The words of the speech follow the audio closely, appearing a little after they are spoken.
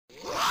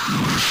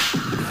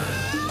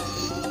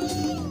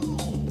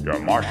Your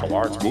martial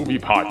arts movie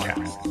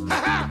podcast.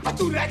 I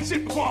threw that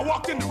shit before I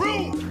walked in the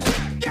room.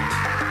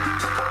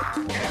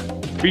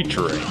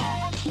 Featuring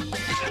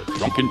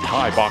drunken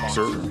Thai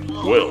boxer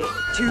Will.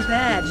 Too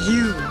bad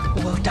you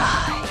will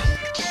die.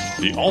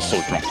 The also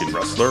drunken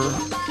wrestler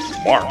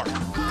Mark.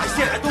 I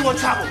said I don't want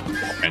trouble.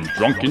 And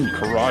drunken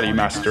karate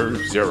master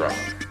Zero.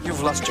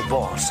 You've lost your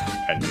balls.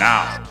 And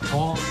now,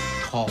 Call.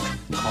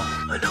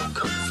 I know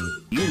Kung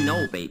Fu. You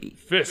know, baby.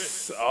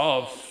 Fists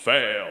of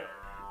Fail.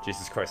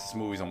 Jesus Christ, this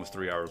movie's almost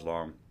 3 hours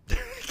long.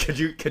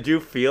 Could you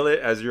feel it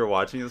as you were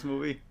watching this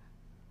movie?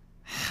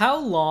 How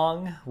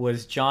long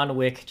was John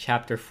Wick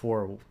Chapter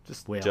 4,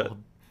 Will?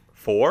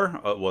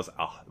 4 was,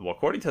 well,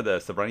 according to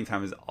this, the running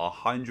time is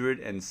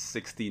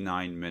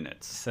 169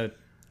 minutes. So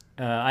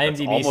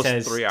IMDb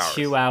says 3 hours.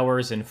 2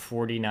 hours and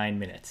 49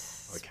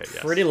 minutes. Okay,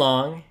 yes. Pretty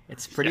long.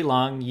 It's pretty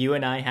long. You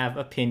and I have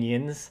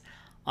opinions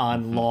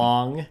on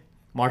long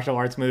martial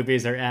arts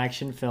movies or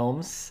action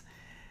films.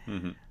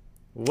 Mm-hmm.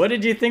 What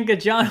did you think of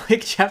John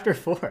Wick Chapter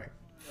 4?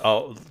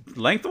 Oh,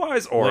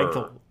 lengthwise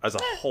or as a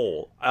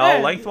whole?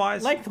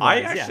 Lengthwise?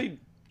 Lengthwise,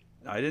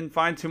 I didn't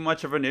find too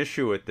much of an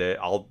issue with it,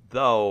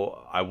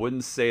 although I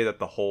wouldn't say that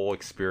the whole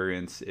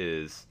experience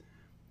is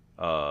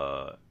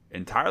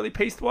entirely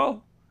paced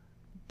well.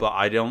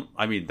 But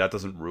that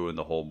doesn't ruin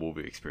the whole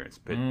movie experience.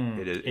 But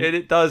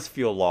it does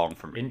feel long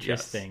for me.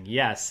 Interesting.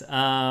 Yes.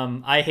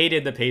 I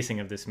hated the pacing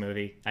of this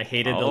movie. I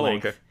hated the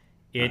length. Okay.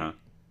 It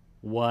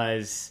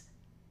was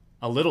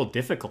a little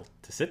difficult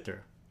to sit through.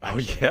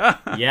 Actually. Oh,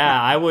 yeah?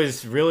 Yeah, I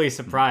was really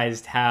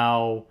surprised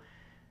how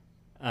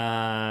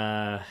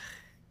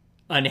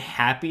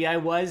unhappy I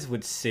was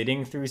with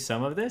sitting through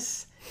some of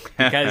this.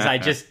 Because I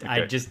just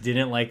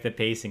didn't like the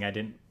pacing.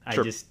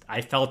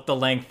 I felt the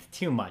length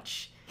too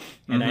much.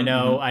 And I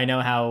know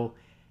how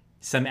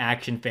some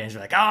action fans are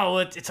like, oh,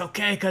 it's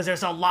okay because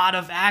there's a lot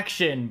of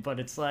action. But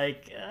it's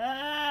like,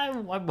 I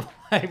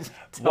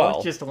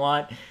don't just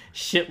want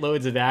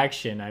shitloads of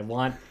action. I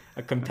want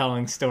a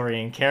compelling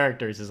story and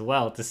characters as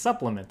well to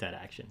supplement that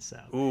action. So,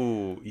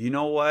 ooh, you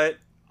know what?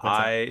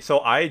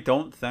 I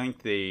don't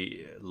think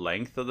the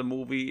length of the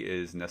movie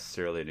is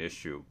necessarily an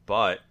issue,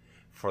 but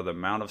for the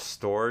amount of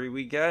story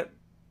we get,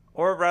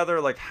 or rather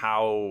like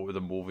how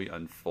the movie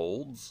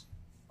unfolds,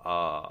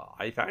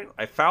 I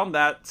found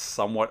that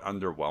somewhat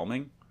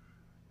underwhelming.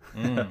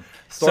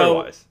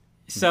 Story-wise.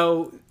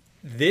 So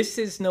this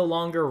is no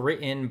longer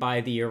written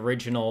by the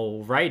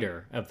original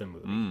writer of the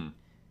movie.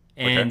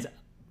 And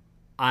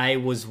I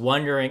was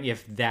wondering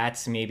if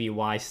that's maybe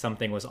why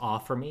something was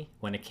off for me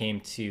when it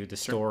came to the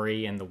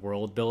story and the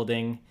world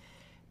building,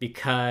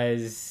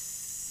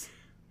 because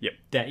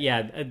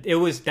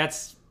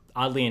that's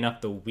oddly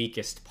enough the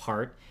weakest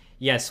part.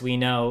 Yes, we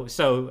know.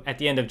 So at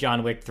the end of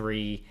John Wick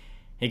 3,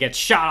 he gets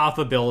shot off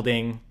a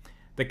building.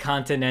 The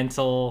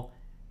Continental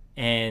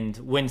and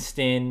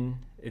Winston,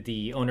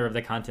 the owner of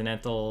the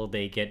Continental,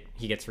 he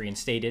gets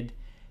reinstated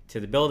to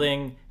the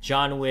building.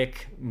 John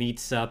Wick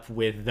meets up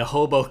with the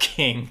Hobo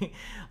King,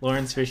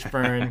 Lawrence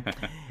Fishburne,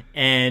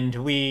 and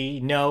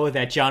we know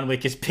that John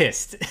Wick is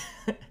pissed.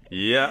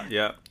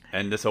 Yeah.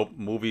 And this whole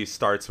movie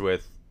starts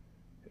with,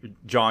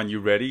 John, you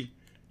ready?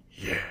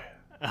 Yeah.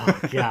 Oh,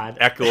 God.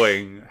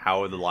 Echoing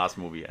how the last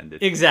movie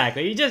ended.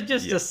 Exactly. Just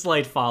a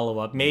slight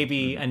follow-up.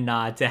 Maybe a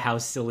nod to how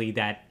silly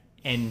that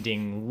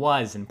ending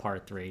was in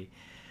part 3.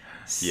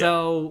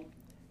 So,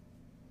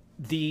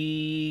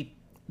 the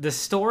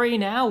story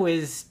now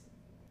is,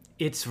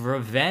 it's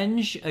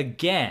revenge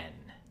again.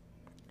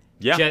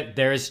 Yeah.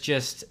 There's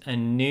just a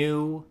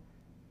new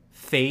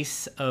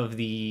face of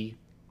the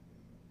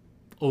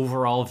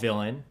overall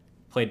villain,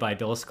 played by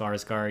Bill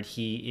Skarsgård.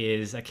 He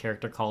is a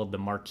character called the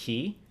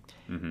Marquis,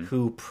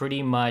 who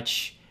pretty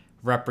much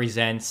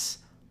represents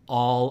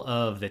all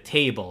of the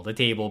table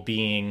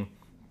being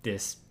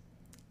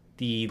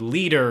the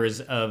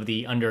leaders of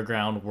the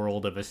underground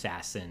world of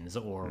assassins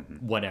or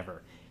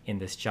whatever in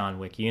this John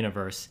Wick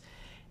universe.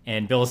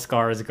 And Bill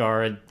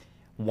Skarsgård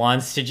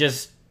wants to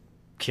just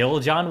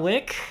kill John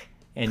Wick,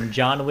 and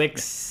John Wick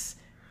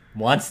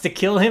wants to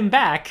kill him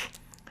back.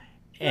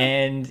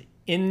 And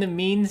in the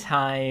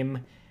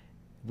meantime,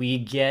 we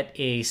get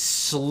a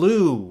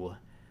slew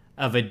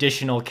of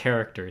additional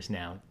characters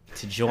now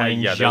to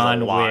join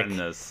John Wick.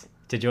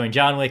 To join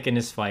John Wick in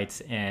his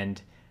fights.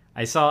 And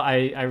I saw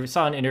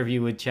an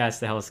interview with Chaz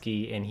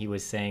Stahelski, and he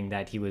was saying that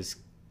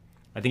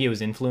I think he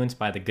was influenced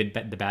by The Good,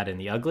 the Bad, and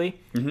the Ugly.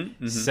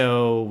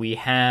 So we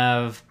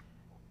have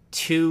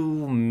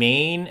 2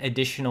 main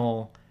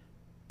additional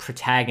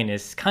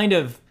protagonists kind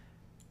of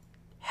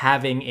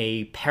having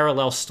a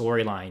parallel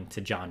storyline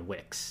to John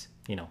Wick's,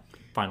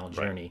 final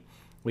journey.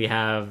 We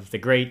have the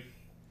great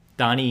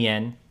Donnie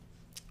Yen,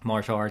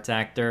 martial arts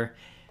actor,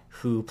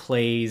 who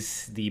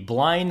plays the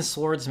blind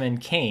swordsman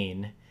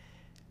Kane,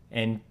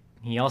 and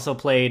he also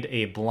played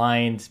a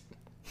blind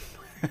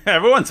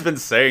Everyone's been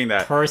saying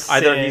that.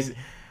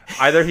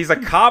 Either he's a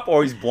cop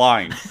or he's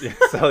blind.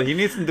 So he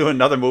needs to do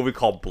another movie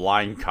called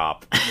Blind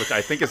Cop, which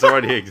I think is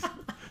already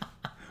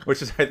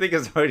which is I think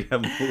is already a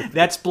movie.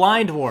 That's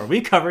Blind War.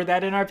 We covered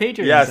that in our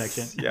Patreon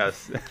section.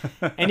 Yes.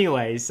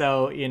 Anyway,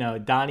 so,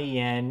 Donnie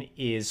Yen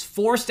is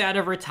forced out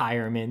of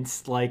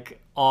retirement,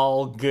 like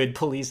all good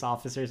police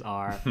officers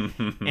are.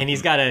 And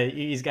he's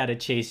gotta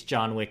chase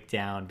John Wick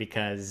down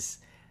because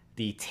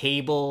the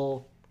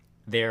table,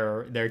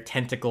 their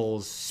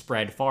tentacles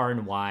spread far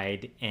and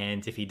wide,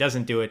 and if he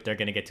doesn't do it, they're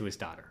gonna get to his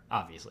daughter,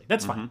 obviously.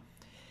 That's fine.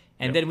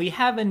 And then we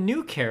have a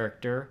new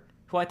character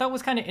who I thought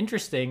was kind of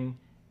interesting,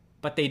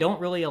 but they don't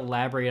really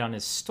elaborate on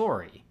his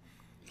story.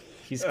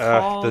 He's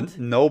called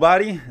the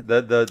nobody.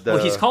 Well,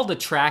 he's called the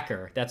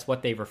Tracker. That's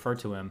what they refer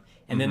to him.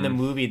 And then the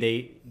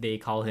movie they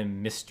call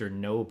him Mr.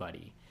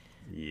 Nobody,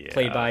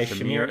 played by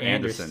Shamir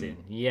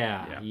Anderson.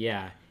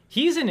 Yeah.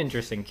 He's an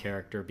interesting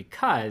character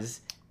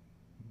because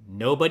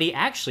nobody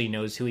actually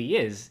knows who he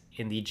is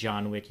in the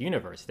John Wick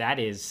universe. That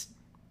is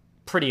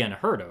pretty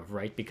unheard of,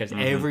 right? Because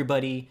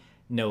everybody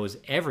knows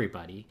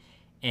everybody,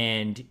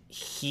 and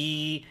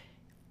he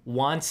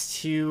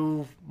wants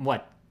to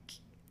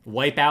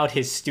wipe out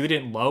his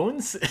student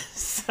loans.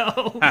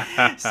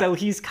 so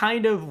he's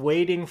kind of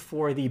waiting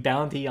for the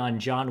bounty on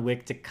John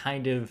Wick to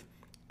kind of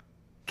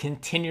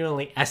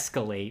continually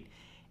escalate,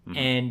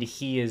 and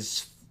he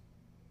is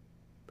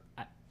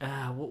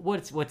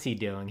what's he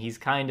doing? He's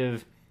kind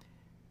of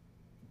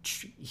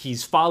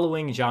he's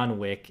following John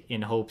Wick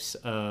in hopes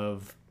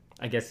of,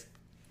 I guess,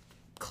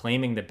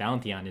 claiming the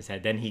bounty on his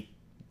head. Then he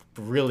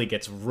really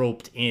gets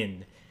roped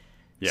in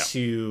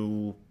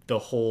to the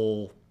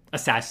whole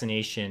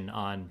assassination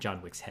on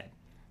John Wick's head.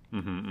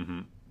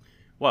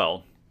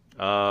 Well,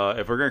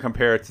 if we're gonna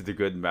compare it to The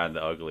Good, the Bad, and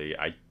the Ugly,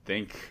 I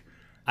think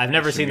I've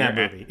never seen that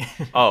movie.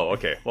 Oh,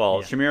 okay.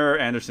 Well, Shamir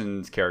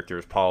Anderson's character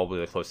is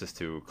probably the closest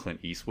to Clint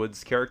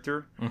Eastwood's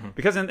character,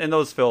 because in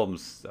those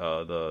films,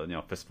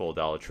 the Fistful of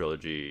Dollar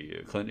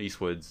trilogy, Clint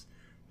Eastwood's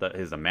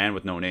is a man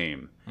with no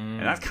name,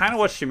 and that's kind of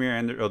what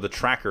the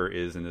Tracker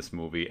is in this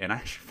movie. And I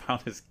actually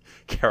found his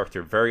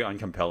character very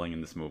uncompelling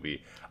in this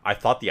movie. I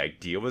thought the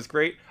idea was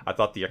great. I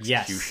thought the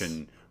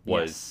execution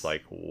was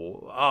like,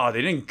 oh,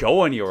 they didn't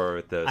go anywhere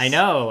with this. I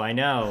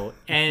know.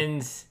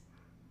 And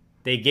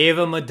they gave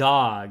him a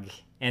dog,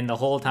 and the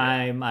whole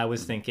time I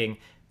was thinking,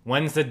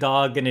 when's the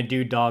dog gonna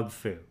do dog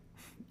foo?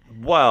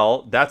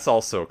 Well, that's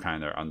also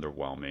kind of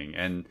underwhelming.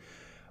 And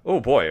oh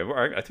boy,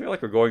 I feel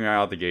like we're going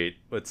out the gate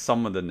with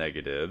some of the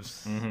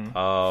negatives.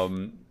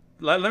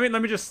 Let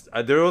me just.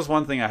 There was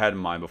one thing I had in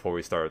mind before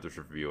we started this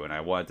review, and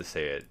I wanted to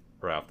say it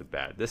right off the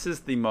bat. This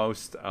is the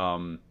most.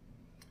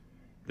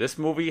 This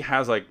movie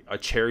has like a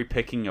cherry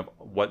picking of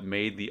what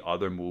made the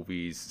other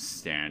movies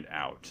stand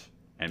out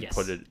and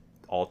put it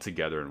all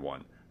together in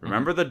one.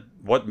 Remember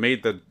what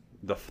made the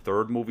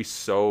third movie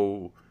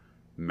so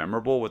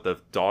memorable with the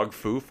dog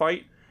foo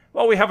fight?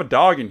 Well, we have a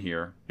dog in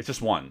here. It's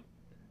just one.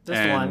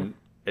 One.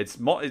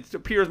 It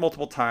appears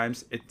multiple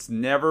times. It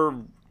never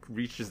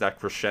reaches that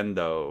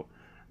crescendo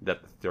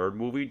that the third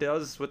movie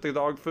does with the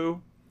dog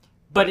foo.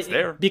 But it's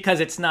there because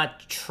it's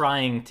not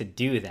trying to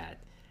do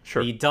that.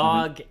 Sure. The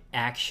dog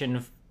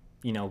action,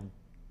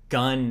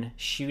 gun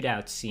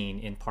shootout scene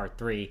in part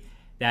 3,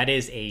 that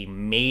is a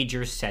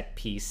major set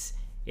piece.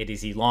 It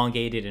is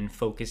elongated and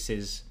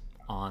focuses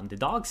on the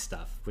dog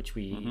stuff, which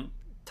we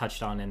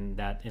touched on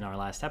in our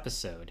last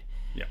episode.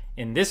 Yeah.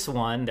 In this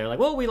one, they're like,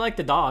 well, we like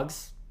the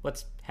dogs.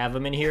 Let's have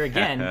them in here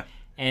again.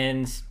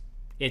 And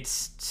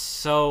it's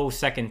so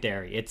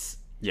secondary. It's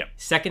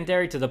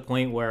secondary to the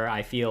point where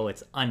I feel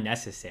it's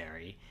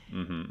unnecessary.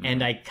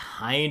 And I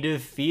kind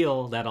of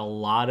feel that a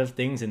lot of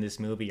things in this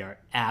movie are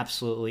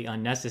absolutely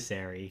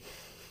unnecessary.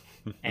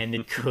 And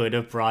it could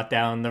have brought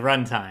down the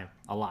runtime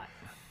a lot.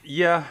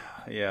 Yeah.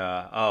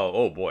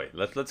 Oh boy.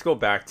 Let's go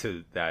back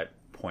to that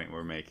point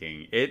we're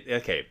making.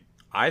 Okay.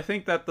 I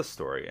think that the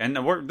story, and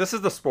this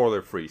is the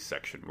spoiler-free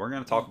section. We're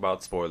going to talk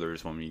about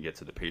spoilers when we get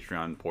to the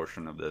Patreon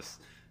portion of this,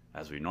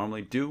 as we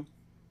normally do,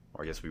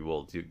 or I guess we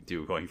will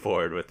do going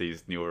forward with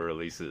these newer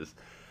releases.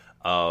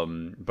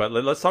 But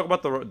let's talk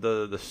about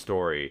the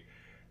story.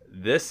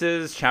 This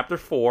is Chapter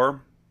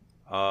 4.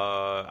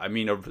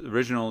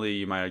 Originally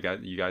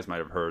you guys might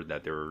have heard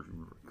that they were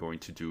going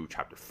to do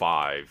Chapter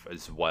 5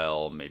 as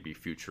well, maybe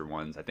future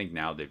ones. I think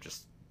now they've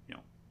just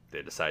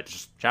they decided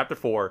just Chapter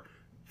 4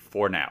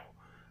 for now.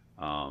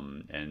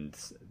 And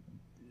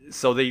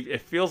so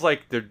it feels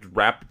like they're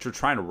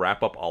trying to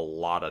wrap up a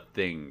lot of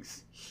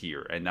things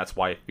here, and that's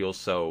why it feels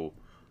so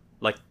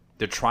like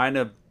they're trying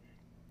to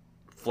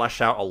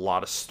flesh out a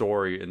lot of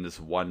story in this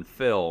one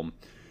film.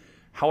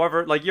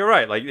 However, like you're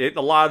right, like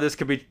a lot of this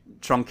could be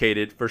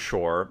truncated for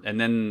sure, and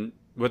then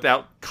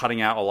without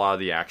cutting out a lot of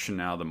the action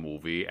out of the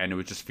movie, and it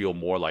would just feel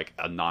more like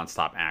a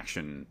nonstop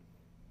action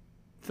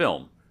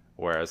film.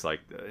 Whereas like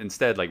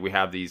instead, like we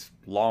have these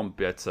long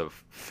bits of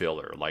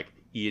filler, like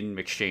Ian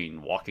McShane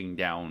walking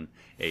down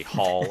a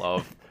hall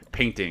of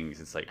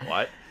paintings. It's like,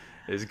 what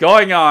is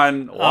going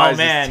on? Why is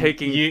this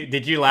taking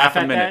did you laugh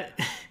at minute?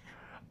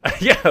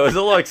 that? Yeah, it was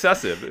a little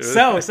excessive. It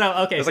was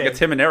like a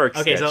Tim and Eric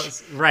sketch.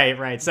 So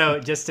right. So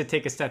just to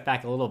take a step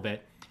back a little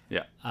bit.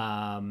 Yeah.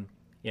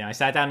 I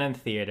sat down in the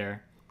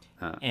theater,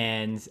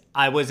 and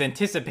I was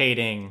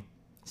anticipating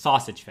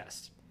Sausage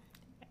Fest.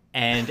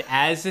 And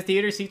as the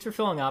theater seats were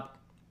filling up,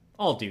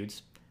 all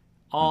dudes,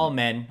 all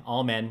men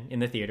in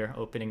the theater,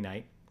 opening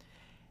night.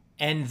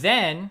 And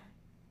then,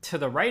 to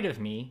the right of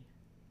me,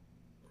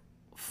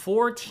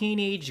 4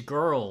 teenage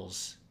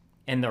girls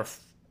and their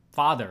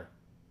father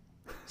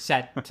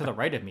sat to the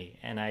right of me.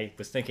 And I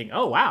was thinking,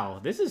 oh, wow,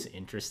 this is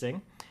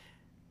interesting.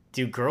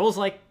 Do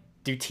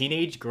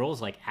teenage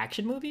girls like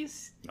action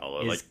movies? No,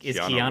 Is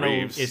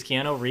Reeves.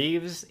 Keanu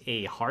Reeves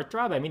a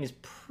heartthrob? I mean, he's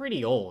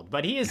pretty old,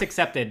 but he is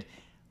accepted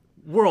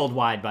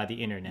worldwide by the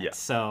internet. Yeah.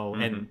 So,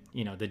 and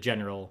the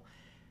general.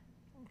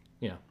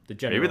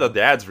 Maybe the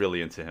dad's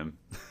really into him.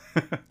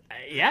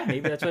 Yeah,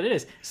 maybe that's what it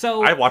is.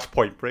 So I watched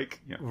Point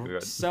Break. Yeah, go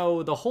ahead.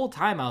 So the whole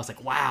time I was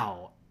like,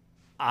 wow,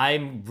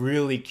 I'm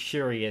really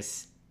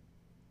curious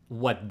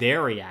what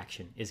their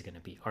reaction is going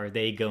to be. Are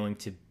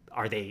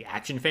they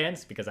action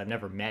fans? Because I've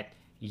never met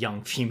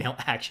young female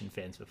action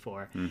fans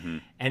before. Mm-hmm.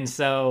 And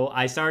so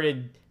I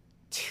started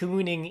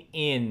tuning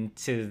in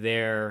to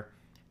their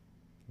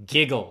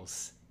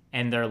giggles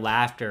and their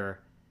laughter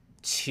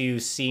to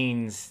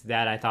scenes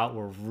that I thought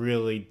were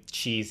really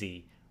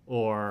cheesy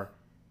or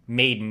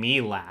made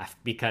me laugh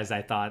because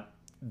I thought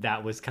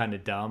that was kind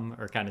of dumb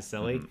or kind of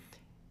silly. Mm-hmm.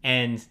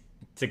 And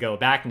to go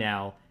back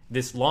now,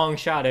 this long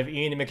shot of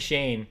Ian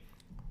McShane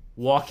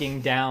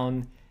walking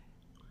down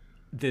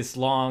this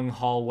long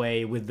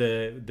hallway with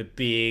the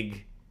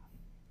big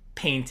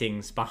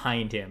paintings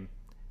behind him,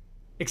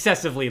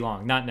 excessively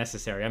long, not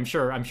necessary. I'm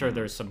sure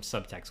there's some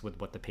subtext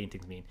with what the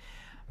paintings mean,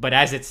 but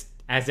as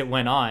it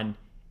went on,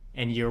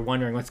 and you're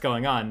wondering what's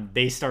going on,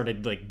 they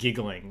started like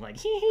giggling, like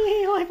hee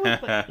hee,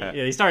 like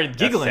they started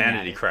giggling. That's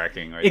sanity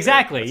cracking, right?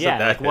 Exactly,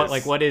 yeah.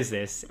 What is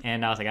this?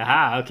 And I was like,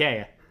 aha,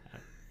 okay.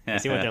 I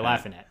see what they're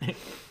laughing at.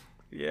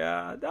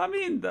 Yeah, I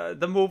mean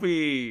the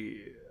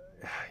movie.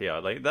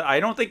 Yeah, I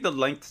don't think the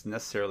length's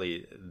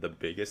necessarily the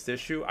biggest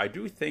issue. I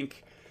do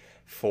think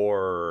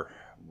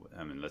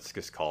let's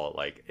just call it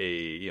like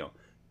a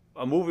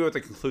movie with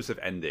a conclusive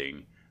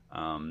ending.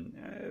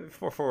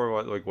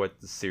 For what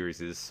the series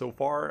is so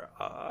far,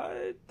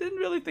 I didn't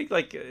really think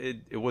like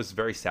it was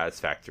very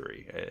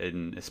satisfactory,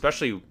 and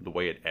especially the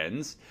way it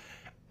ends.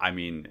 I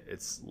mean,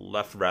 it's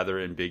left rather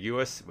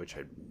ambiguous, which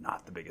I'm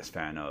not the biggest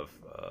fan of.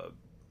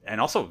 And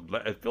also,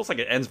 it feels like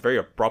it ends very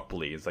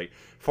abruptly. It's like,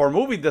 for a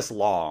movie this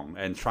long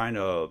and trying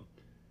to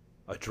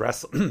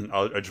address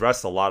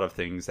a lot of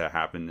things that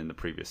happened in the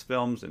previous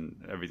films and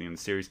everything in the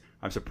series,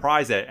 I'm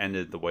surprised that it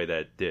ended the way that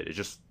it did. It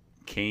just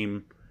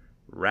came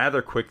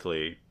rather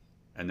quickly,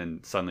 and then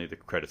suddenly the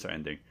credits are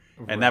ending.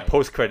 And that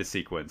post-credit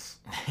sequence,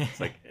 it's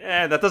like,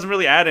 that doesn't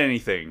really add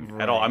anything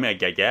at all. I mean,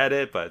 I get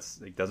it, but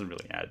it doesn't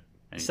really add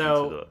anything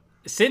to the...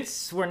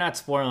 Since we're not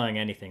spoiling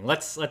anything,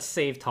 let's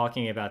save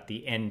talking about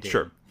the ending.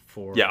 Sure.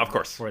 Of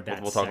course. For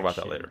that we'll talk about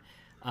that later.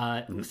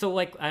 So,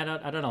 like, I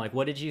don't know, like,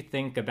 what did you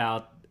think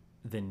about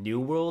the new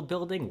world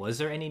building? Was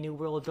there any new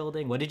world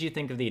building? What did you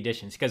think of the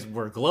additions? Because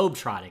we're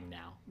globetrotting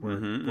now.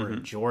 We're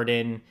in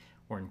Jordan.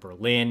 We're in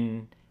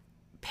Berlin.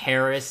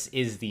 Paris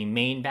is the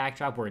main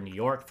backdrop. We're in New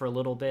York for a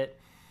little bit.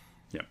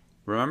 Yeah.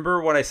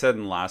 Remember what I said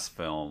in the last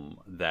film,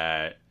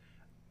 that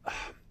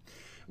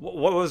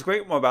what was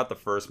great about the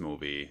first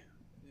movie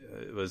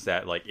was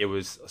that like it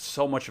was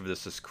so much of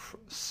this is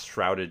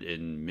shrouded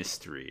in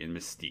mystery and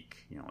mystique.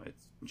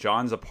 It's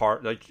John's a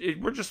part, like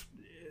we're just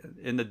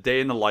in the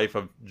day in the life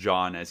of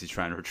John as he's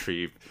trying to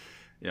retrieve,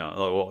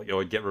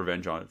 get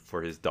revenge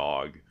for his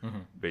dog,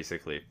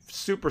 basically.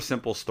 Super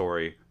simple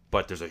story.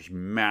 But there's a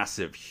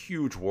massive,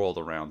 huge world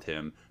around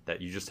him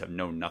that you just have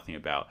known nothing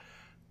about.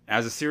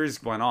 As the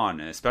series went on,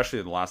 and especially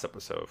in the last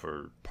episode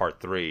for part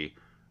 3,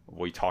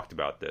 we talked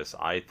about this.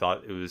 I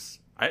thought it's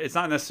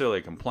not necessarily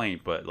a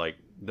complaint, but like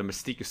the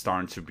mystique is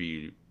starting to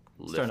be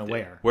lifted. Starting to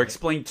wear. We're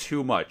explaining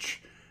too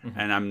much,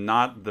 and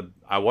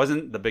I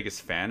wasn't the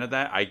biggest fan of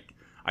that.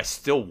 I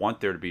still want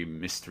there to be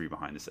mystery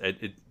behind this.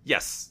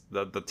 Yes,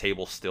 the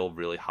table's still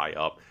really high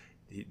up.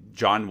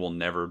 John will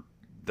never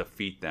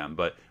defeat them,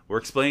 but we're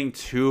explaining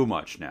too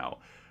much now,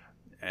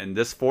 and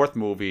this fourth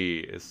movie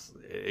is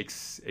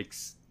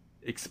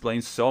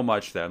explains so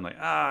much that I'm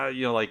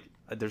like,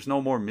 there's no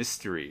more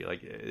mystery.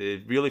 Like,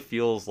 it really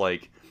feels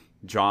like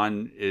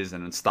John is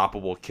an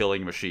unstoppable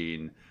killing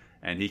machine,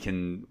 and he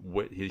can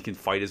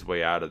fight his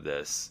way out of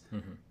this.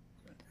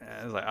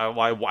 And like,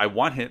 I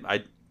want him.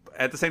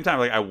 At the same time,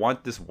 like, I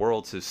want this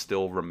world to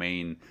still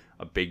remain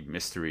a big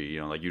mystery,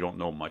 like you don't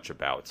know much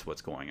about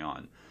what's going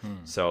on.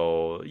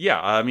 So yeah,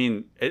 I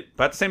mean,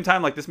 but at the same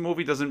time, like, this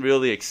movie doesn't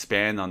really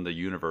expand on the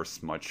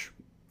universe much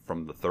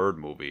from the third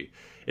movie.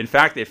 In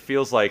fact, it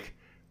feels like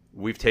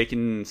we've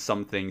taken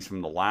some things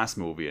from the last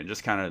movie and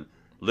just kind of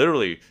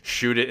literally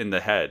shoot it in the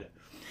head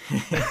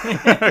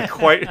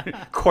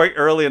quite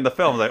early in the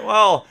film. Like,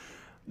 well,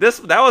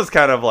 that was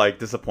kind of like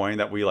disappointing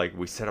that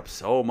we set up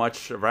so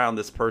much around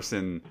this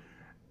person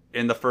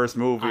in the first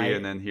movie,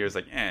 and then here's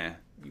like,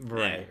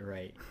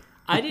 Right.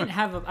 I didn't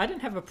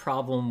have a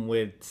problem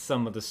with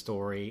some of the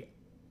story.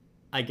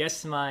 I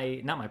guess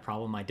my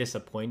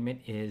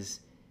disappointment is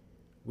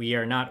we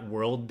are not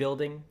world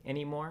building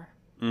anymore.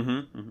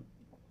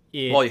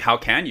 Well, how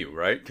can you,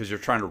 right? Because you're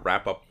trying to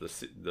wrap up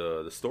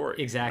the story.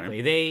 Exactly.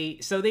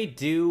 Right? They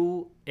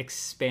do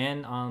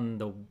expand on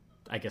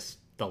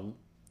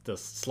the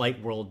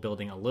slight world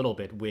building a little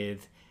bit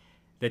with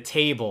the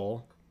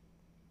table.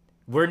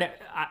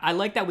 I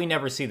like that we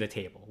never see the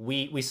table.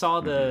 We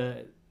saw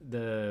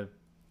the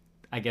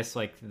I guess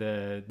like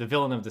the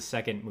villain of the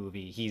second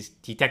movie.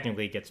 He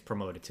technically gets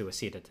promoted to a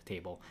seat at the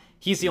table.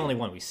 He's the only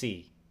one we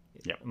see.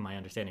 Yep. In my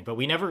understanding, but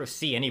we never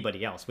see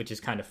anybody else, which is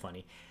kind of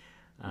funny.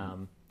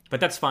 But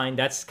that's fine.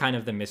 That's kind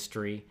of the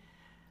mystery.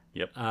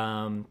 Yep.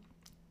 And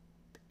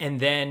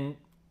then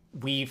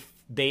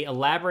they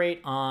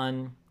elaborate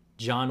on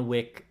John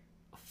Wick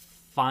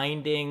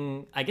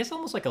finding, I guess,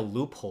 almost like a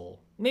loophole.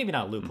 Maybe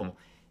not a loophole.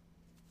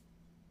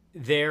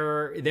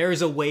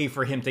 There's a way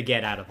for him to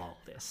get out of all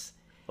this.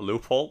 A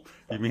loophole?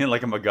 You mean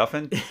like a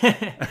MacGuffin?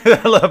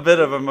 A little bit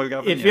of a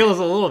MacGuffin. It feels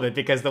a little bit,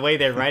 because the way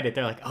they write it,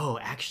 they're like, oh,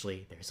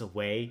 actually, there's a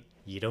way.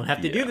 You don't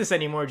have to do this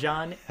anymore,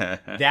 John.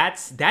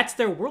 That's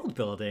their world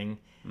building,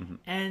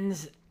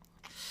 and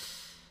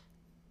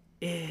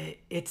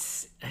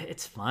it's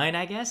fine,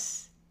 I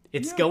guess.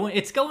 It's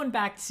going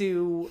back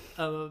to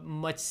a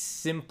much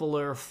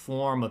simpler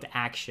form of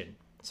action,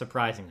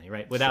 surprisingly,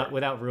 right?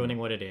 Without ruining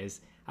what it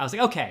is. I was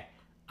like, okay,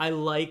 I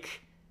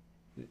like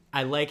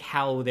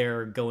how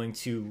they're going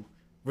to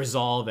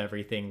resolve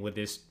everything with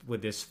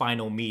this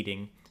final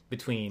meeting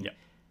between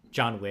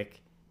John Wick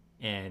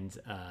and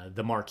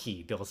the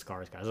Marquis, Bill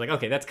Skarsgård. I was like,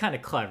 okay, that's kind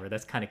of clever.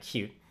 That's kind of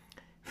cute.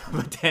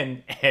 But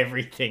then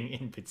everything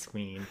in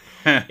between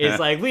is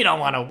like, we're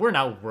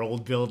not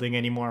world building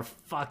anymore.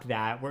 Fuck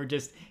that. We're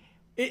just,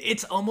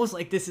 it's almost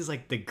like this is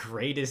like the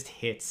greatest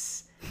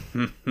hits.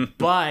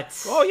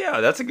 But oh yeah,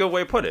 that's a good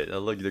way to put it.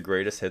 Like the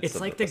greatest hits. It's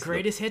like the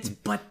greatest hits,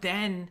 but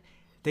then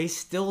they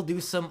still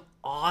do some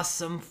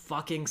awesome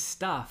fucking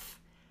stuff.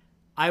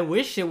 I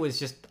wish it was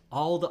just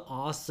all the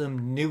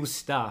awesome new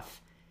stuff.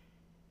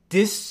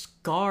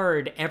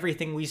 Discard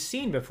everything we've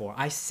seen before.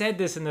 I said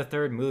this in the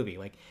third movie,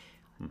 like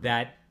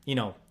that,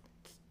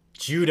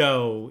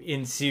 judo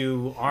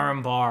into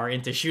armbar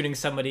into shooting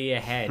somebody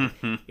ahead.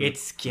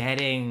 It's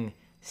getting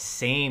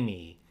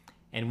samey.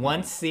 And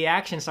once the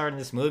action started in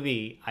this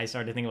movie, I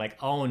started thinking like,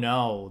 oh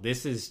no,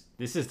 this is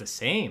the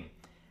same.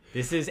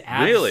 This is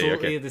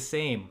absolutely the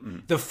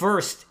same. The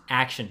first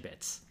action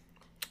bits.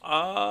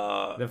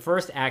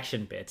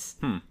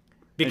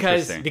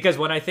 Because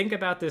when I think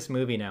about this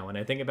movie now, when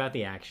I think about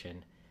the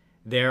action,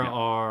 there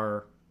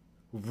are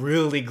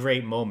really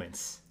great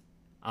moments.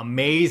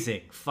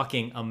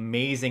 Fucking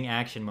amazing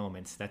action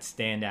moments that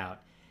stand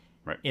out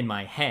in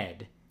my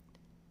head.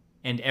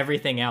 And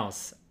everything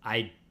else,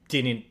 it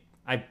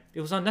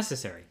was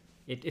unnecessary.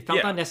 It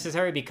felt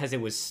unnecessary because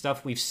it was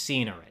stuff we've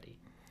seen already.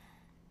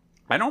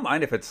 I don't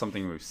mind if it's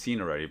something we've seen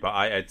already, but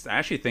I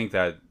actually think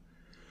that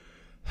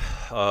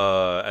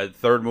at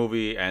third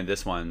movie and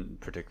this one in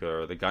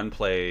particular, the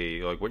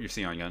gunplay, like what you're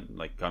seeing on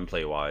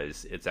gunplay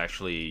wise, it's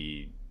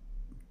actually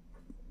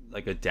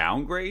like a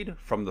downgrade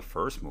from the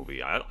first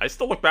movie. I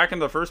still look back in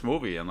the first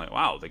movie and like,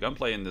 wow, the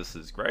gunplay in this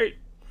is great.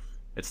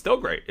 It's still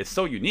great. It's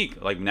so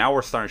unique. Like now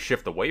we're starting to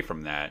shift away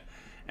from that,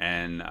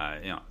 and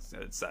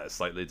it's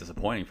slightly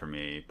disappointing for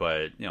me.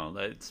 But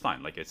it's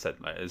fine. Like I said,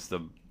 as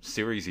the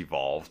series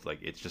evolved,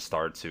 like it just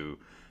started to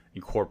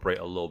incorporate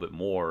a little bit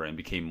more and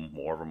became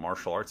more of a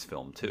martial arts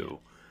film too.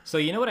 So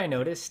you know what I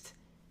noticed?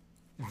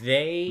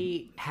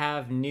 They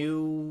have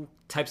new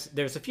types.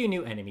 There's a few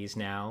new enemies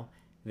now.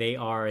 They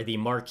are the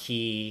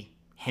Marquis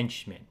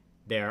henchmen.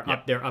 They're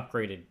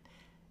upgraded.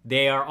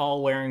 They are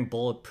all wearing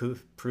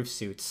bulletproof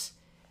suits.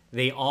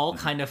 They all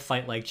kind of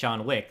fight like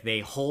John Wick. They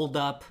hold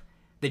up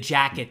the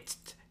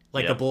jacket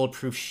like a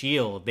bulletproof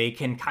shield. They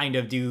can kind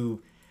of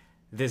do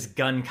this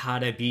gun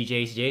kata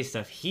BJJ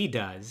stuff he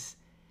does.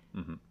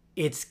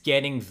 It's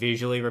getting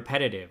visually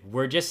repetitive.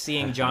 We're just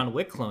seeing John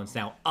Wick clones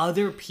now.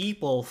 Other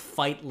people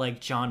fight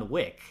like John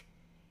Wick.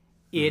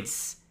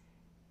 It's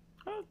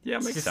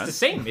makes sense. The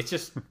same. It's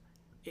just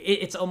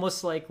it's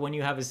almost like when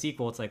you have a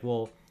sequel, it's like,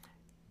 well,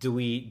 do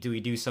we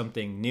do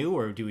something new,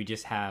 or do we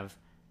just have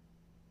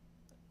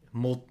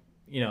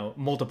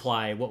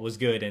multiply what was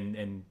good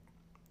and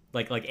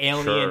like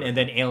Alien and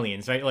then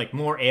Aliens, right? Like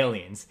more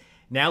aliens.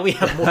 Now we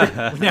have more.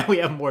 Now we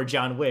have more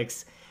John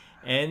Wicks,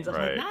 and I'm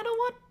like, I don't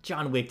want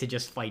John Wick to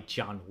just fight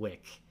John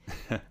Wick.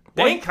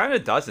 Well, he kind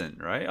of doesn't,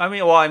 right?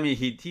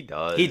 He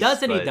does. He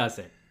does and he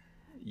doesn't.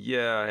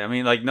 Yeah,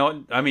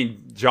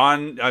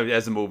 John,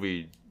 as the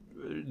movie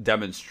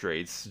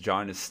demonstrates,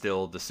 John is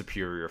still the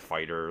superior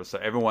fighter. So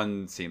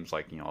everyone seems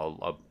like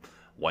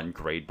one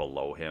grade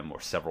below him or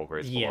several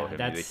grades below him.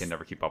 They can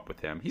never keep up with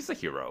him. He's a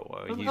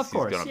hero. He's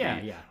going to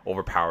be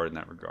overpowered in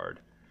that regard.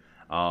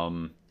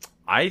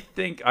 I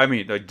think,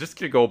 just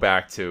to go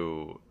back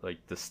to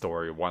like the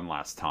story one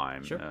last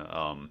time. Sure.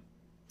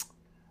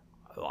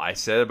 I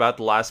said about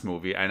the last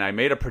movie, and I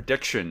made a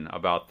prediction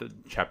about the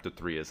chapter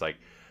 3 is like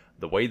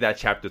the way that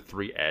chapter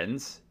 3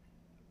 ends.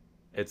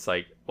 It's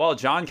like, well,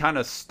 John kind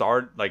of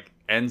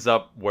ends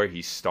up where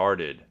he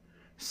started.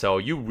 So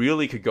you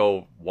really could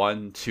go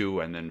 1,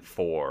 2, and then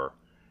 4.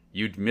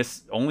 You'd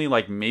miss only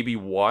like maybe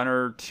 1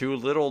 or 2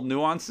 little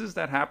nuances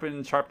that happen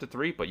in chapter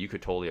 3, but you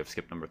could totally have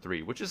skipped number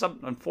 3, which is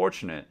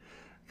unfortunate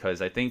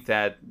because I think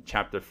that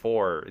chapter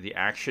 4, the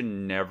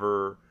action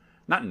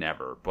not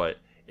never, but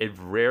it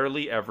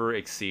rarely ever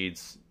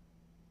exceeds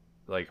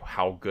like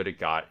how good it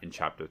got in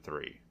chapter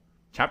 3.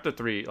 Chapter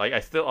 3, like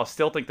I'll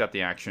still think that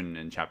the action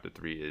in chapter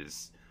 3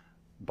 is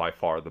by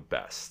far the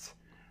best.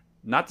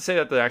 Not to say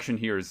that the action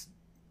here is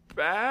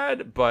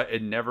bad, but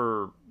it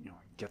never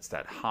gets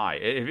that high.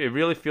 It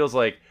really feels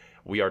like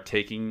we are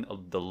taking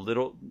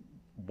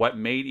what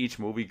made each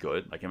movie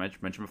good, like I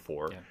mentioned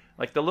before,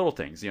 like the little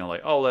things,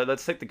 like, oh,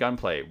 let's take the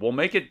gunplay. We'll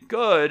make it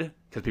good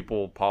because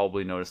people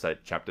probably noticed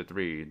that chapter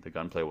 3, the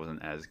gunplay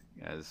wasn't as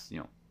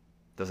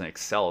doesn't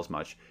excel as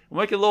much.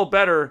 We'll make it a little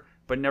better,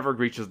 but never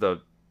reaches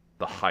the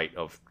height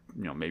of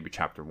maybe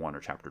chapter 1 or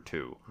chapter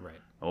 2. Right.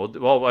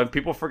 Well, and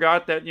people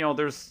forgot that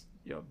there's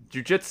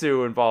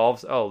jujitsu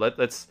involves. Oh,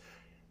 let's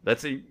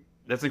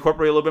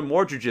incorporate a little bit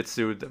more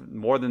jujitsu,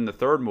 more than the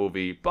third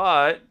movie,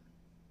 but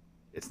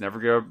it's never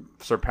going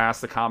to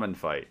surpass the common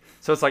fight.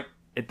 So it's like,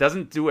 it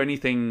doesn't do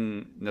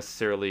anything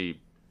necessarily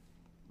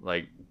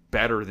like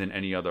better than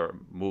any other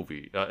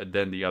movie,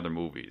 than the other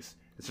movies.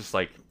 It's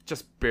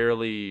just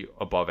barely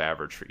above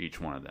average for each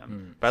one of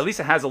them. But at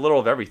least it has a little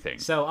of everything.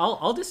 So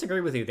I'll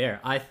disagree with you there.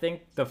 I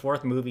think the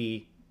fourth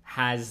movie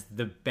has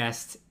the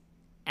best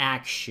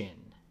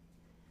action.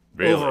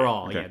 Really?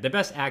 Overall. Okay. Yeah, the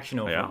best action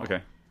overall.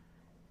 Yeah,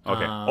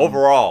 okay.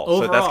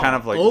 Overall. So that's kind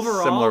of like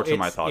overall, similar to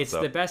my thoughts. It's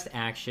the best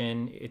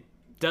action. It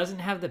doesn't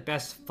have the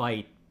best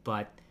fight,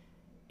 but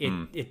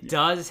it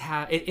does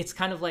have. It's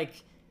kind of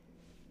like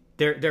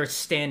there's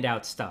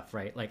standout stuff,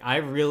 right? Like I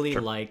really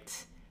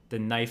liked the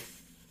knife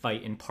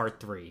fight in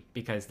part 3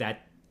 because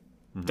that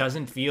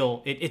doesn't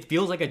feel. It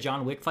feels like a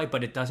John Wick fight,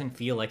 but it doesn't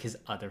feel like his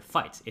other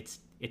fights. It's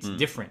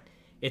different.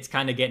 It's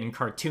kind of getting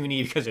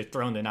cartoony because they're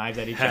throwing the knives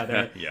at each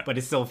other, but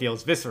it still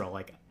feels visceral.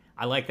 Like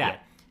I like that. Yeah.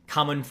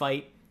 Common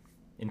fight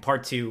in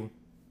part 2,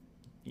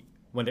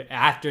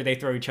 after they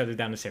throw each other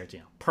down the stairs,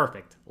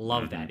 perfect.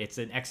 Love that. It's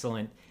an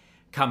excellent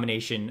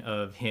combination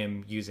of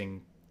him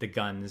using the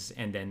guns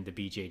and then the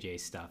BJJ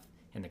stuff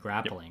and the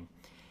grappling.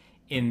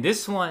 In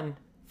this one,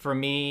 for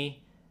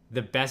me,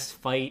 the best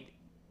fight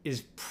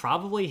is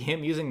probably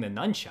him using the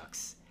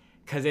nunchucks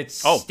because it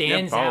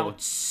stands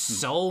out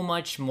so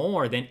much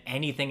more than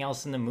anything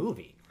else in the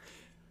movie.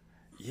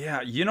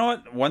 Yeah, you know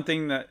what? One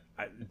thing that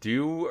I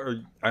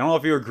don't know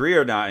if you agree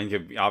or not,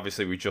 and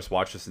obviously we just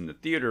watched this in the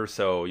theater,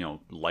 so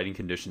lighting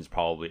conditions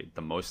probably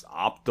the most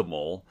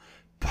optimal.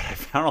 But I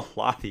found a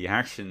lot of the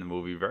action in the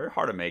movie very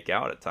hard to make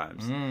out at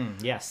times.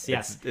 Yes.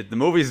 The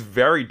movie's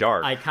very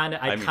dark. I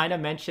kind of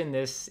mentioned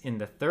this in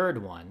the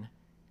third one.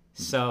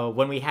 So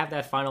when we have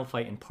that final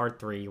fight in part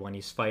 3, when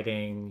he's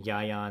fighting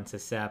Yayan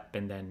Sasep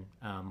and then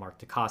Mark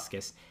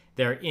Dacascos,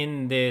 they're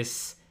in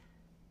this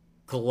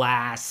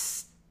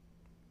glass,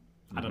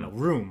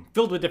 room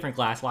filled with different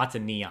glass, lots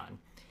of neon,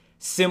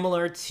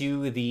 similar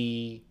to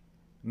the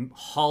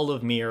Hall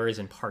of Mirrors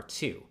in part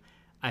 2.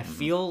 I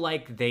feel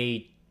like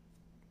I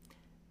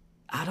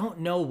don't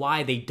know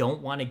why they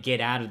don't want to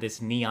get out of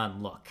this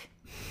neon look.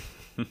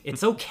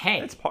 It's okay.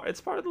 It's part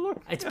of the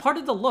look. It's part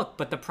of the look,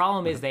 but the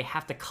problem is they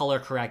have to color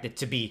correct it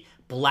to be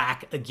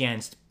black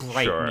against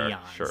bright neons.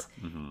 Sure.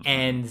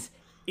 And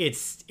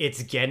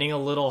it's getting a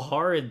little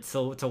hard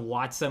to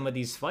watch some of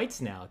these fights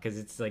now because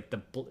it's like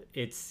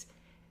it's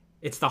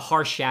the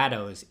harsh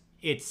shadows.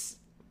 It's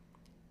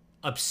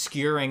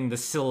obscuring the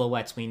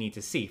silhouettes we need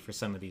to see for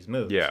some of these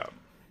moves. Yeah.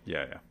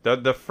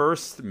 The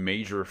first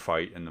major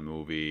fight in the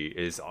movie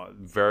is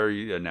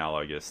very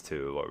analogous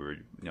to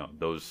what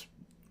those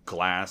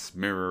glass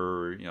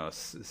mirror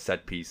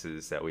set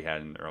pieces that we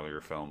had in the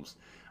earlier films.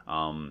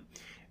 And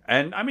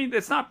I mean,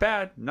 it's not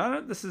bad. None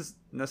of this is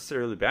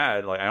necessarily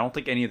bad. Like I don't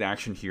think any of the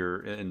action here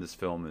in this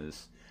film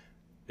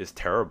is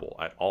terrible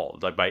at all,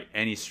 like by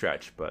any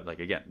stretch. But like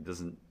again, it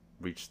doesn't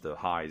reach the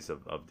highs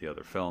of the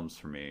other films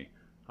for me.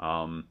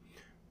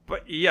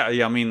 But yeah,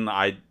 I mean,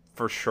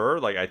 for sure,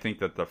 like I think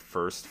that the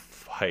first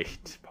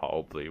fight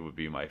probably would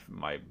be my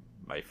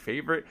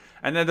favorite,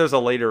 and then there's a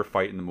later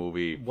fight in the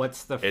movie.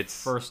 What's the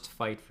first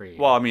fight for you?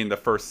 Well, I mean, the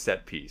first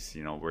set piece.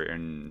 We're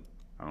in.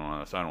 I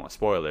don't want to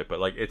spoil it, but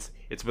like it's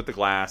with the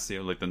glass,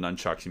 like the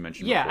nunchucks you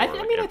mentioned. Yeah,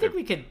 before. I think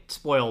we could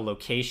spoil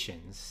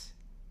locations.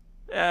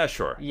 Yeah,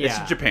 sure. Yeah. It's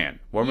in Japan.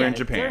 We're in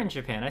Japan. They're in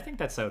Japan. I think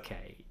that's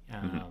okay.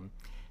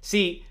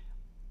 See,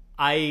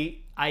 I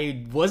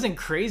wasn't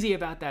crazy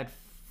about that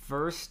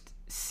first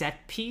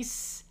set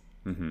piece.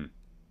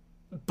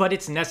 But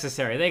it's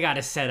necessary. They got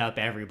to set up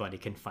everybody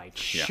can fight.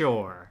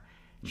 Sure.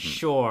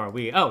 So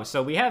we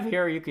have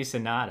Hiroyuki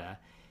Sanada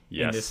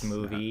in this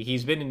movie. Yes.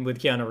 He's been in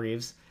with Keanu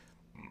Reeves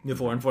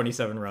before in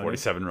 47 Ronin.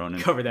 47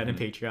 Ronin. Cover that in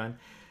Patreon.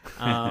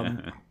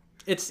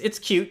 It's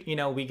cute.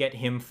 We get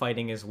him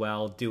fighting as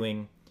well,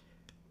 doing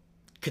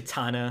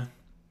katana.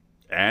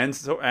 And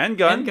gun.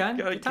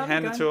 Katana Hand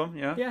gun. it to him.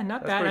 Yeah,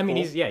 not That's bad. I mean,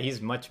 cool.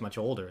 he's much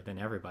older than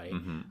everybody.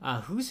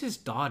 Who's his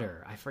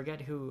daughter? I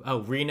forget who.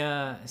 Oh,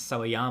 Rina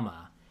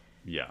Sawayama.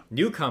 Yeah.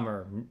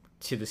 newcomer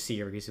to the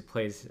series who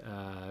plays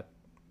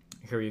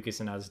Hiroyuki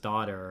Sana's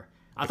daughter.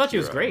 I thought she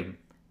was great.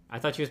 I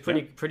thought she was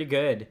pretty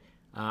good.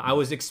 I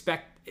was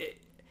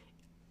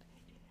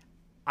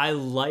I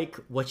like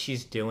what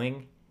she's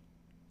doing.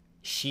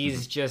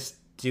 She's just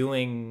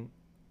doing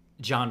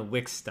John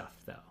Wick stuff,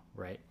 though,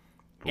 right?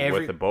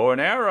 With a bow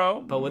and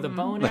arrow. But with a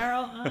bow and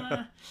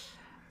arrow,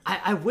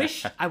 I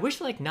wish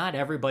like not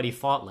everybody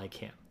fought like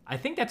him. I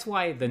think that's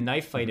why the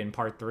knife fight in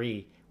part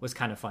 3 was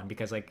kind of fun,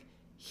 because like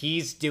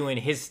he's doing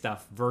his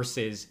stuff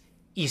versus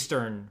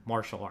Eastern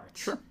martial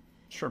arts.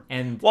 Sure.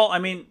 And well, I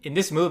mean, in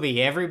this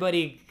movie,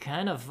 everybody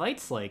kind of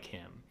fights like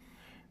him.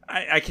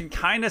 I can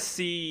kind of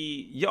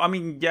see. I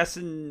mean, yes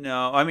and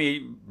no. I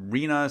mean,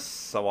 Rina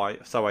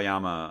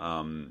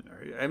Sawayama.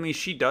 I mean,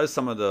 she does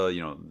some of the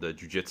the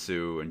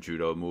jujitsu and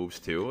judo moves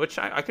too, which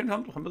I can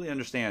completely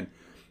understand.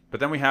 But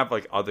then we have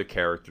like other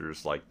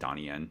characters like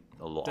Donnie Yen,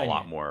 a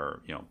lot more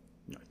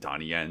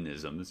Donnie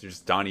Yen-isms. There's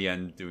just Donnie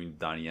Yen doing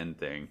Donnie Yen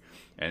thing,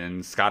 and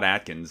then Scott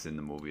Atkins in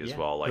the movie as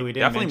well. Like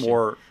definitely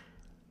more.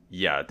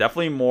 Yeah,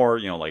 definitely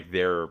more. Like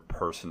their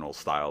personal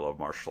style of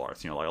martial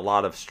arts. Like a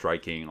lot of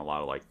striking, a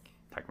lot of like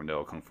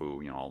Taekwondo, Kung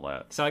Fu, all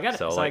that. So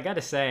I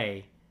gotta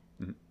say,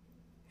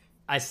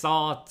 I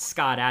saw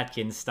Scott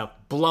Atkins stuff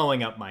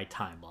blowing up my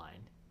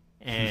timeline,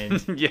 and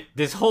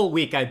this whole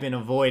week I've been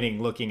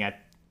avoiding looking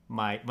at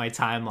my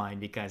timeline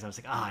because I was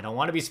like, I don't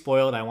want to be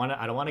spoiled. I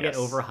don't want to get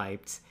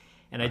overhyped,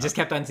 and I just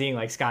kept on seeing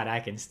like Scott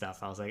Atkins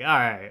stuff. I was like,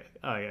 all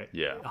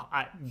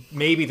right,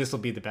 maybe this will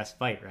be the best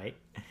fight, right?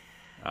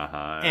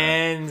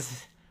 And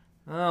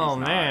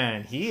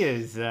man, he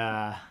is.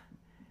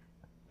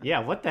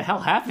 What the hell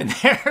happened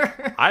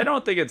there? I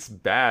don't think it's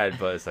bad,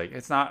 but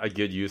it's not a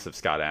good use of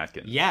Scott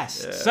Atkins.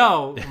 Yes. Yeah.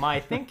 So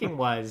my thinking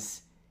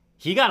was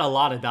he got a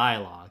lot of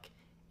dialogue,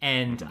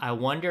 and I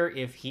wonder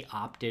if he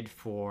opted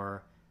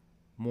for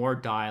more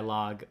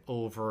dialogue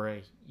over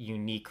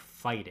unique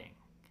fighting.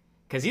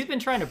 Because he's been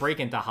trying to break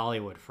into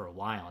Hollywood for a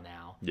while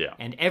now. Yeah.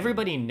 And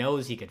everybody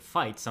knows he could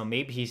fight, so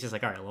maybe he's just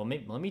like, all right, well,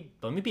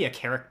 let me be a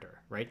character,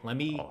 right? Let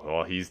me. Oh,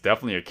 well, he's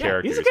definitely a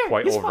character. He's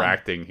quite he's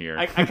overacting here.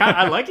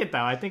 I like it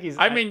though. I think he's.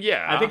 I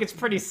think it's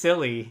pretty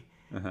silly.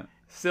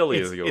 Silly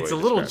is a good way. It's a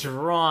little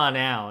drawn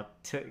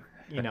out to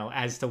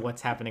as to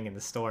what's happening in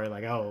the story.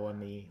 Like, oh, let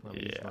me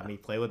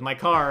play with my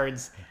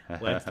cards.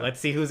 Let's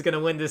see who's gonna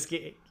win this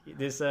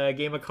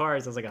game of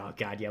cards. I was like, oh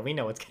god, yeah, we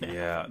know what's gonna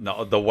happen.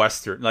 No, the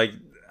Western, like.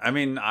 I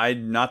mean,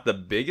 I'm not the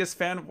biggest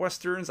fan of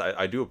Westerns.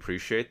 I do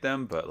appreciate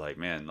them, but like,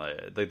 man,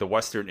 like the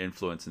Western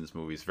influence in this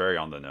movie is very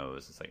on the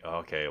nose. It's like,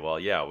 okay, well,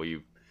 yeah,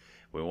 we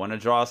want to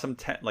draw some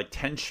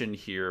tension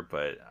here,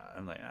 but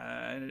I'm like,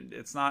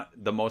 it's not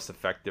the most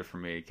effective for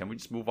me. Can we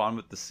just move on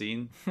with the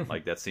scene?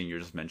 Like that scene you're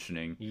just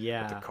mentioning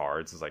with the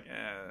cards. It's like,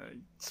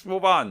 just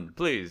move on,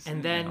 please.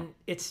 And then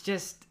it's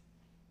just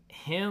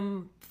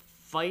him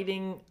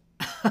fighting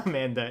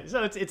Amanda.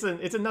 So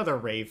it's another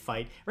rave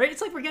fight, right?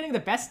 It's like we're getting the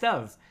best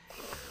of.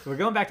 We're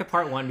going back to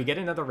part 1. We get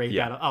another rave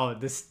battle. Oh,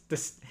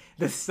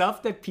 the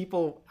stuff that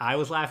I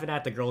was laughing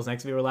at, the girls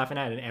next to me were laughing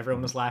at, and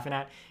everyone was laughing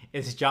at,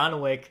 is John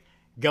Wick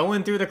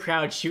going through the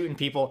crowd shooting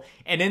people,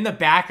 and in the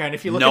background,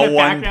 if you look at the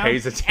background,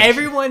 pays attention.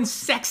 Everyone's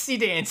sexy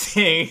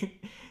dancing.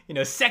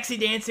 Sexy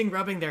dancing,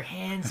 rubbing their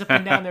hands up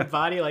and down their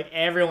body, like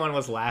everyone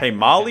was laughing. Hey,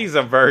 Molly's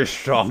a very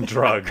strong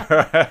drug,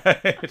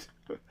 right?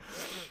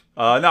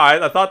 No,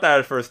 I thought that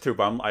at first too,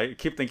 but I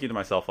keep thinking to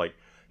myself, like,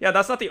 yeah,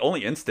 that's not the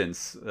only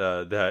instance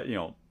that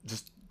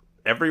just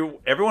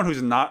everyone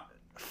who's not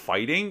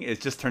fighting,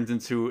 it just turns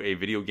into a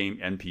video game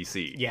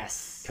NPC.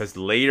 Yes. Because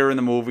later in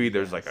the movie,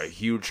 there's like a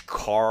huge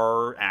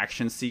car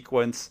action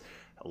sequence,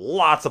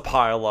 lots of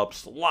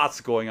pile-ups, lots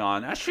going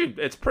on. Actually,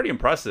 it's pretty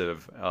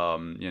impressive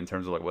in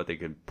terms of like what they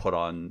could put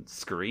on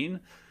screen.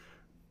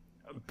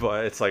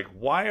 But it's like,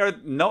 why are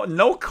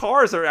no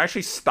cars are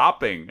actually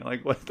stopping?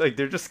 Like they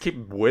just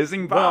keep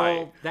whizzing by.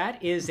 Well,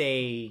 that's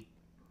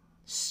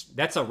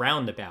a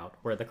roundabout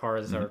where the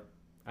cars are.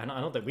 I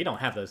don't think we don't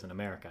have those in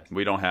America.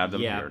 We don't have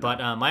them. Yeah, but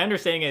my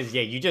understanding is,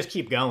 you just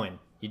keep going.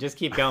 You just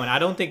keep going. I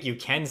don't think you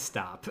can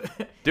stop.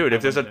 Dude,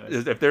 if there's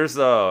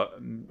a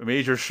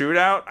major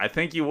shootout, I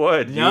think you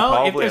would.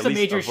 No, if there's a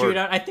major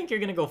shootout, I think you're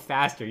gonna go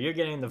faster. You're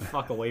getting the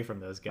fuck away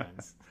from those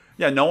guns.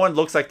 Yeah, no one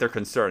looks like they're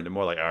concerned. They're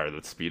more like, all right,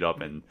 let's speed up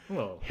and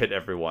hit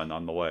everyone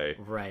on the way.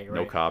 Right.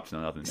 No cops,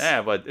 no nothing.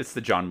 Yeah, but it's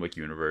the John Wick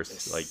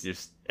universe. Like,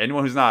 just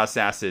anyone who's not an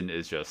assassin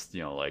is just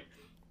like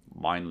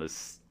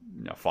mindless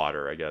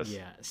fodder, I guess.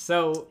 Yeah.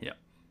 So. Yeah.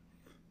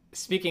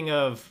 Speaking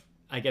of,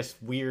 I guess,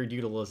 weird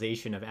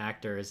utilization of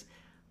actors,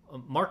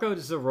 Marco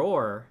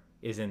Zaror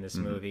is in this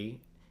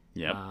movie.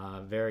 Yeah.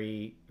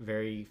 Very,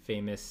 very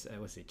famous.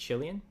 Was it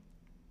Chilean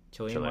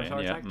martial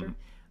arts actor?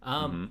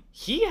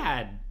 He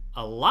had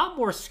a lot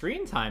more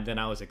screen time than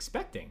I was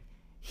expecting.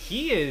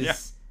 He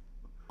is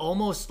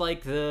almost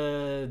like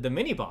the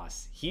mini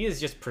boss. He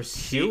is just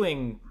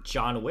pursuing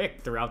John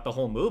Wick throughout the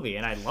whole movie,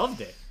 and I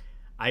loved it.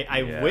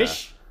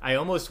 I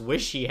almost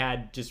wish he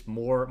had just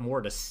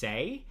more to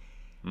say.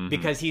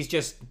 Because he's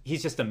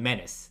just a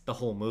menace the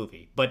whole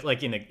movie, but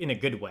like in a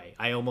good way.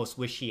 I almost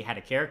wish he had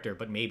a character,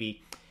 but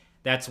maybe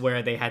that's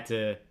where they had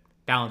to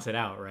balance it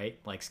out, right?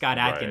 Like Scott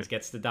Adkins Right.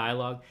 gets the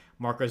dialogue,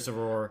 Marcus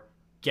Aurore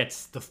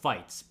gets the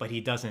fights, but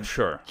he doesn't.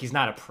 Sure. He's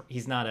not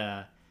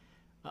a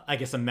I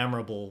guess a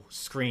memorable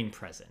screen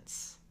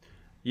presence.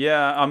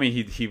 Yeah, I mean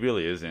he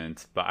really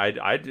isn't. But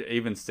I'd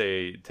even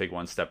say take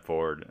one step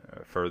forward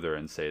further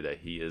and say that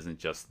he isn't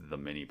just the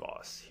mini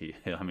boss.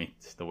 I mean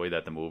the way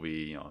that the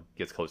movie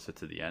gets closer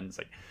to the end, it's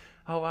like,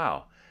 oh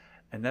wow,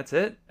 and that's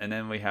it. And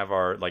then we have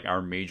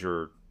our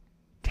major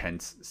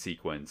tense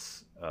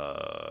sequence.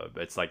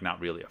 It's like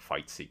not really a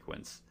fight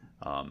sequence.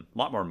 A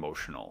lot more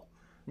emotional.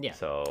 Yeah.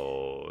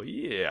 So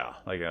yeah,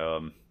 like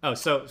Oh,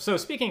 so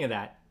speaking of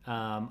that,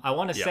 I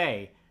want to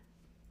say,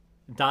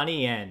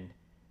 Donnie Yen.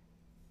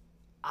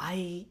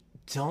 I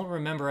don't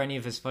remember any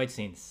of his fight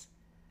scenes.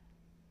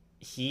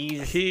 He's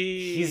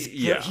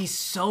good. He's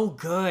so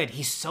good.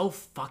 He's so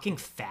fucking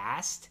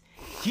fast.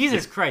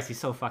 Jesus Christ, he's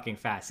so fucking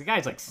fast. The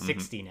guy's like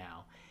 60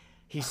 now.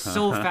 He's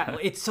so fast.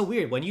 It's so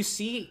weird when you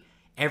see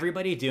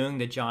everybody doing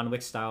the John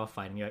Wick style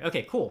fighting. You're like,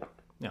 okay, cool.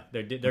 No,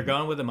 they're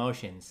going with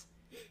emotions.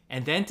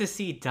 And then to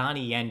see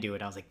Donnie Yen do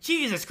it, I was like,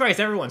 Jesus Christ,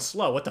 everyone's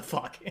slow. What the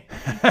fuck?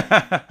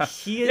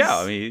 He is. Yeah,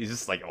 I mean, he's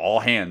just like all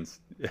hands.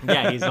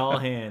 Yeah, he's all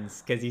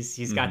hands because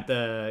he's got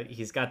the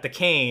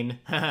cane.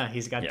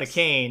 He's got the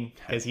cane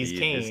because he's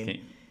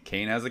Kane.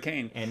 Kane has a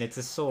cane, and it's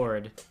a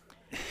sword.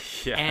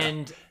 Yeah.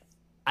 And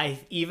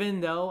even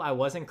though I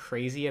wasn't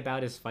crazy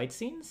about his fight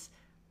scenes,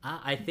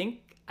 I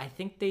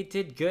think they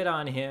did good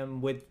on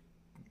him with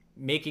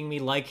making me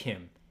like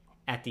him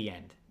at the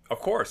end. Of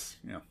course,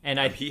 and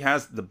he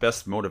has the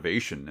best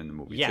motivation in the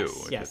movie too.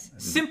 Yes,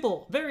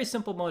 simple, very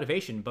simple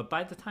motivation. But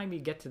by the time you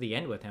get to the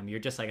end with him, you're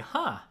just like,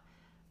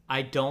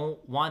 I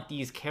don't want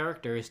these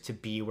characters to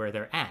be where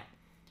they're at.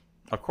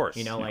 Of course,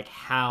 like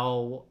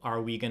how are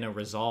we gonna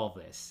resolve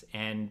this?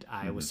 And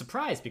I was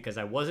surprised because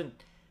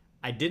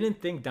I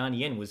didn't think Donnie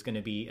Yen was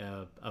gonna be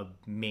a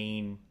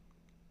main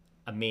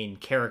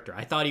character.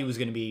 I thought he was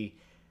gonna be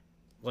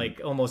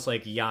like almost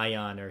like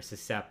Yayan or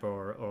Sisep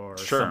or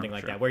something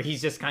like that, where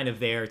he's just kind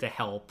of there to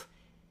help,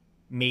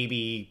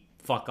 maybe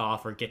fuck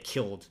off or get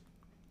killed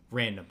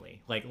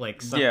randomly, like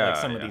some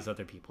of these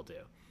other people do.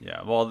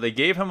 Yeah, well, they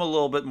gave him a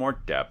little bit more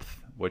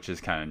depth, which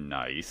is kind of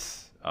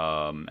nice.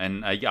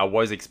 And I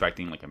was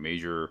expecting like a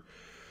major,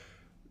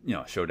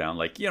 showdown,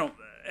 like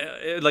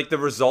the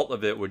result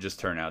of it would just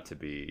turn out to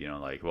be,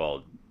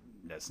 well,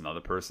 that's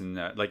another person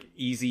that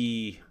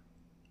easy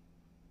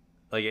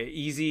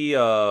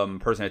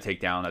person to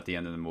take down at the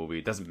end of the movie.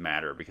 It doesn't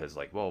matter because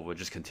we'll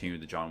just continue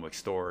the John Wick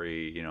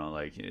story,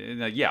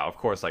 yeah, of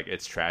course,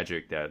 it's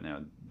tragic that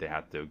they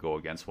have to go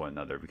against one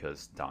another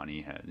because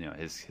Donnie had,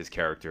 his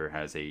character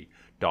has a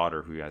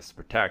daughter who he has to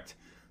protect,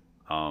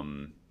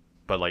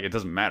 but it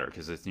doesn't matter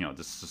because it's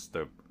this is just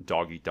the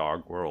dog eat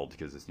dog world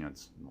because it's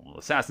it's an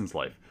assassin's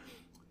life.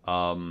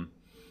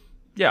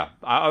 Yeah,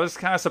 I was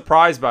kind of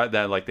surprised by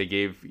that. They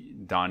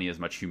gave Donnie as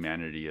much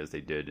humanity as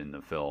they did in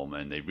the film,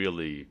 and they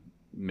really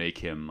make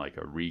him a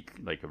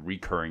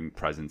recurring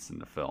presence in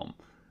the film.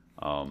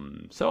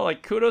 So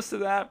kudos to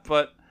that,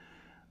 but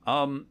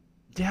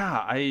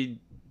yeah, I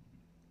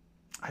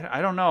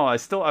don't know. I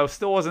still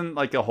wasn't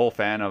a whole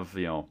fan of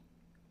the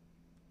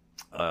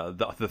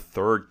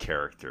third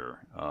character,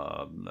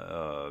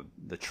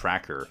 the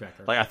tracker.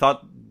 I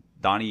thought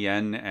Donnie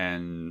Yen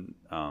and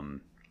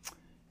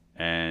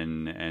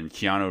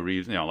Keanu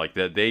Reeves,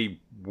 they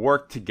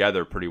work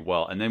together pretty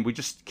well, and then we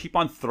just keep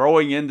on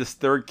throwing in this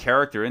third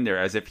character in there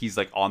as if he's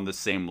on the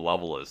same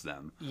level as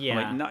them.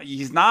 Yeah, no,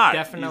 he's not.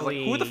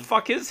 Definitely, who the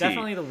fuck is he?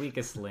 Definitely the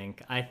weakest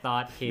link. I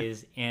thought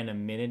his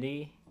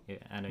anonymity.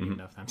 I don't even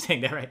know if I'm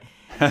saying that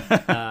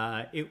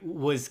right. It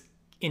was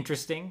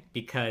interesting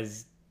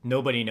because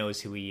nobody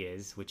knows who he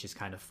is, which is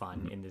kind of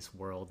fun in this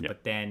world. Yep.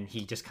 But then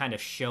he just kind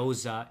of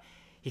shows up.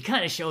 He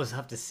kind of shows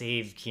up to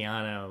save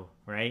Keanu,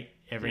 right?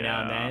 Every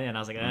now and then. And I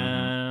was like,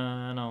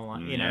 I don't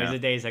want... he's a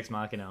Deus Ex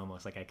Machina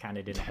almost. I kind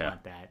of didn't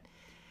want that.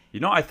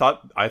 I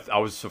thought... I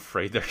was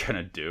afraid they're going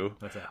to do...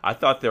 What's that? I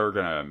thought they were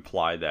going to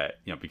imply that,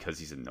 because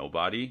he's a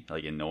nobody,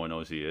 and no one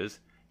knows who he is,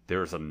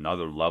 there's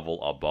another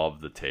level above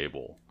the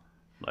table.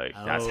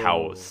 That's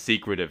how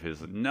secretive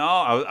his... No,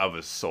 I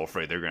was so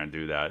afraid they're going to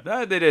do that.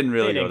 They didn't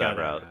really go that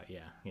route.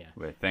 Yeah.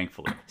 But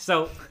thankfully.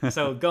 So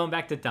going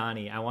back to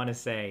Donnie, I want to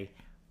say...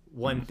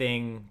 One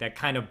thing that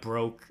kind of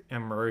broke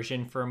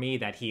immersion for me,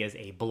 that he is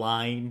a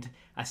blind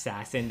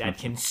assassin that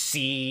can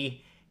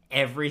see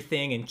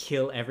everything and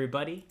kill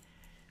everybody.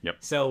 Yep.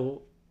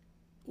 So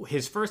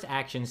his first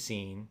action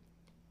scene,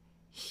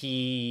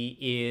 he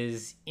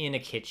is in a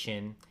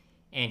kitchen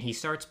and he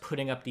starts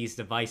putting up these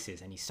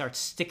devices and he starts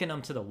sticking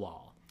them to the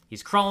wall.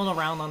 He's crawling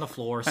around on the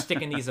floor,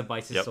 sticking these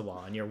devices to the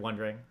wall, and you're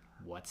wondering,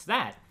 what's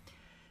that?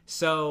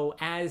 So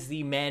as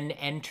the men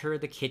enter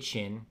the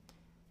kitchen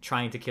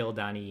trying to kill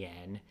Donnie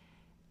Yen,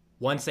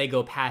 once they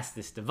go past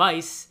this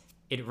device,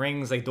 it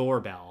rings a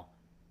doorbell,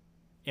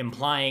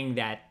 implying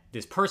that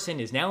this person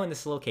is now in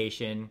this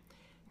location.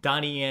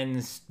 Donnie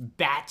Yen's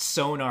bat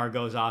sonar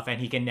goes off, and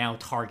he can now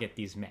target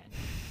these men.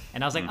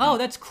 And I was like, oh,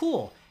 that's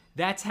cool.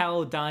 That's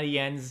how Donnie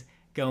Yen's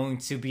going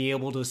to be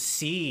able to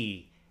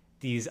see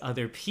these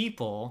other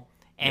people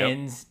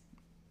and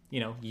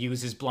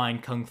uses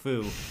blind kung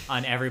fu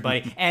on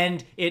everybody,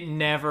 and it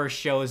never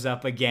shows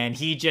up again.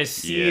 He just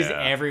sees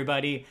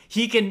everybody.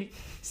 He can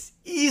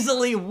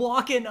easily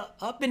walk in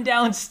up and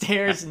down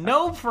stairs,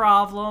 no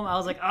problem. I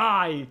was like,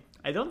 I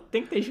don't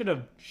think they should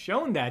have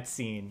shown that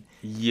scene.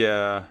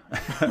 Yeah.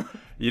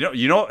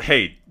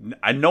 Hey,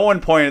 no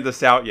one pointed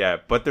this out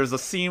yet, but there's a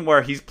scene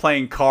where he's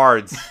playing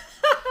cards.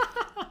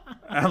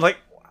 And I'm like,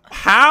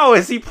 how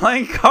is he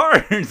playing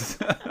cards?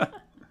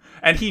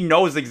 And he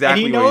knows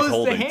exactly what he's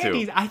holding the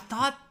handies. too. I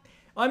thought,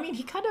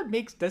 he kind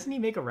of doesn't he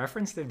make a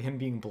reference to him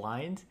being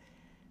blind?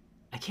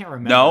 I can't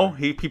remember. No,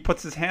 he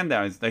puts his hand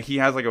down. He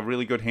has like a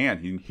really good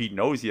hand. He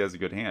knows he has a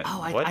good hand.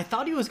 Oh, I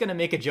thought he was going to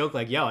make a joke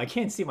like, yo, I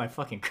can't see my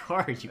fucking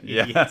cards, you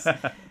idiots.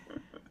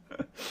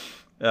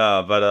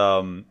 No,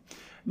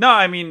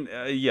 I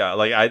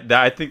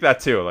think that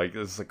too. Like,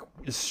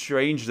 it's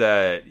strange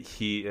that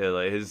he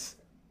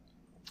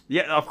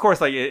of course,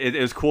 like it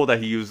was cool that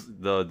he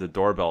used the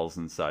doorbells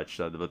and such,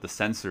 the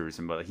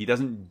sensors, but he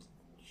doesn't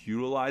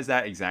utilize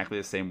that exactly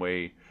the same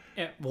way.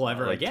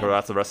 Again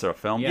throughout the rest of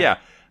the film. Yeah.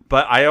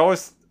 But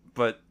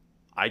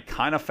I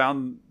kind of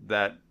found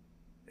that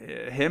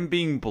him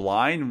being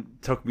blind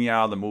took me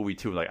out of the movie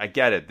too. Like, I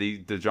get it.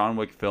 The John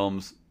Wick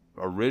films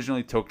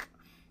originally took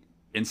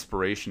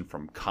inspiration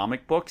from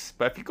comic books,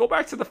 but if you go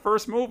back to the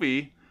first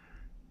movie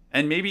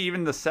and maybe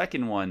even the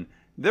second one,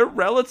 they're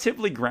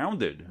relatively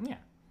grounded. Yeah.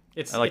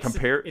 It's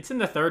in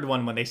the third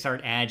one when they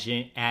start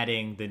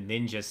adding the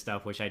ninja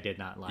stuff, which I did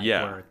not like,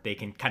 where they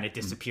can kind of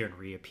disappear and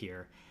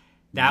reappear.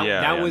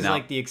 That was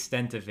like the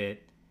extent of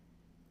it,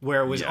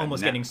 where it was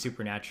almost getting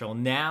supernatural.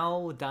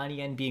 Now Donnie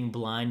Yen being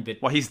blind,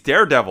 but he's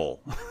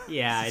Daredevil.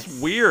 Yeah, it's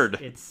weird.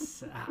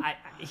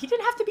 He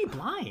didn't have to be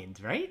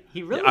blind, right?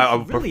 He really. I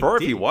would prefer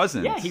if he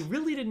wasn't. Yeah, he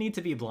really didn't need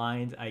to be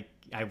blind.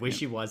 I wish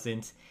he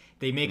wasn't.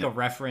 They make a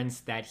reference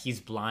that he's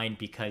blind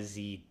because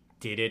he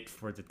did it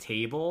for the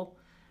table.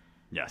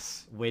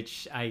 Yes.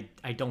 Which I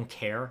don't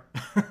care.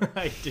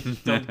 I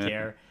just don't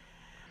care.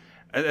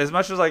 As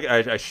much as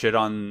I shit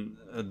on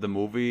the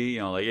movie,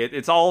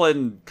 it's all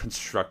in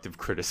constructive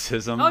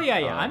criticism. Oh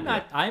yeah.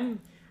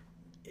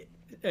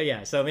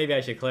 So maybe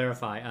I should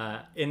clarify.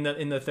 In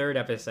the third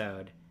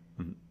episode,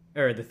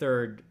 or the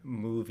third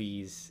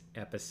movie's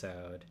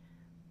episode,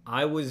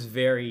 I was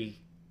very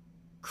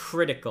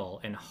critical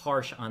and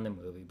harsh on the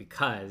movie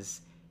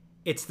because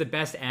it's the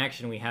best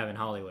action we have in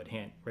Hollywood.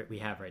 We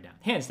have right now,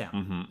 hands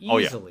down,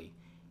 easily.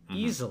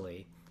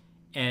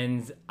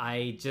 And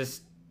I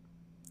just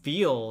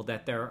feel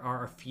that there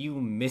are a few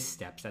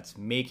missteps that's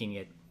making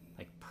it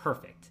like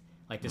perfect,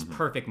 like this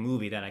perfect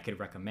movie that I could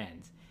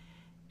recommend.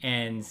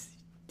 And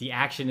the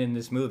action in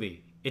this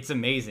movie, it's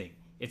amazing.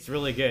 It's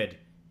really good.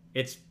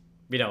 It's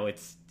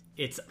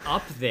it's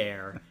up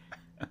there.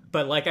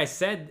 But like I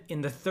said,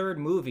 in the third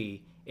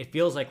movie, it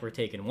feels like we're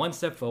taking one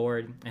step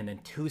forward and then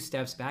two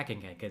steps back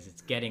again because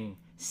it's getting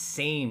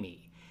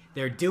samey.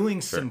 They're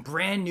doing some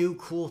brand new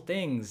cool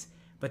things,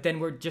 but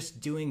then we're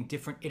just doing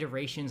different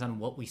iterations on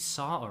what we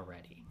saw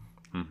already.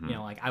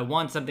 Like, I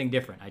want something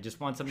different. I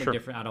just want something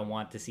different. I don't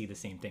want to see the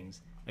same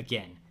things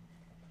again.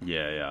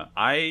 Yeah.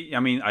 I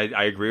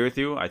agree with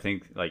you. I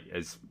think, like,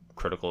 as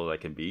critical as I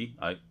can be,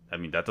 I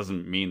mean, that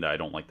doesn't mean that I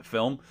don't like the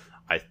film.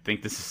 I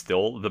think this is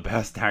still the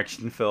best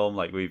action film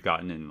like we've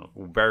gotten in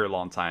a very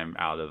long time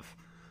out of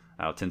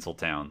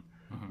Tinseltown.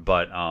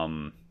 But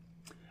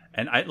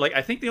and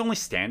I think the only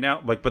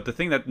standout, but the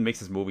thing that makes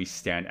this movie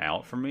stand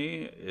out for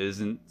me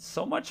isn't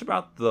so much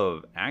about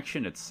the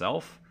action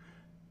itself.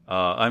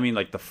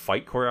 The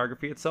fight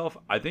choreography itself.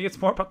 I think it's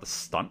more about the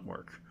stunt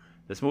work.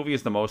 This movie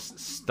is the most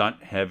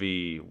stunt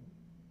heavy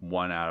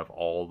one out of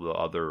all the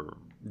other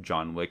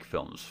John Wick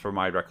films, for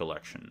my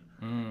recollection.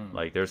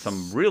 Like, there's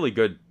some really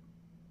good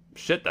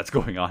shit that's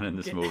going on in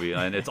this movie,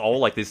 and it's all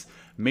like this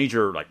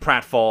major like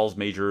pratfalls,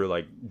 major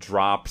like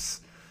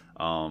drops,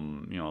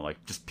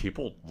 like just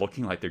people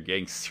looking like they're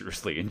getting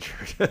seriously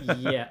injured.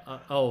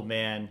 Oh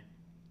man,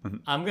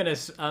 I'm gonna.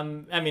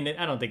 I mean,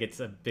 I don't think it's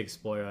a big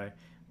spoiler,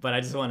 but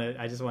I just want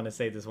to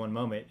say this one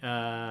moment.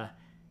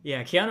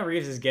 Keanu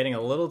Reeves is getting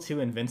a little too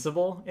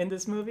invincible in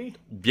this movie.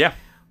 Yeah.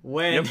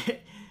 When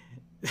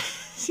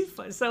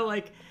so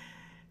like.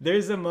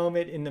 There's a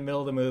moment in the middle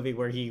of the movie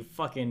where he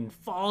fucking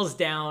falls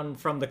down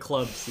from the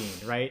club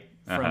scene, right?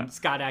 From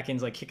Scott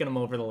Adkins like kicking him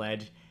over the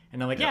ledge,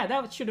 and I'm like,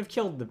 that should have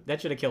killed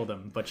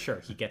him. But sure,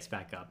 he gets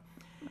back up.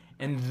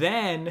 And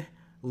then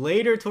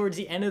later, towards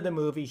the end of the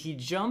movie, he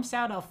jumps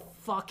out a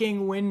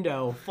fucking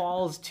window,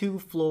 falls 2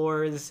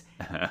 floors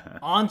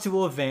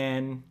onto a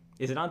van.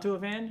 Is it onto a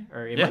van,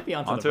 or it might be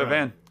onto a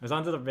van? It was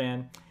onto the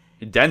van.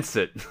 He dents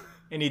it,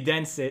 and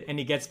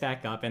he gets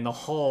back up, and the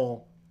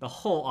whole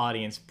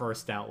audience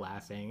burst out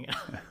laughing.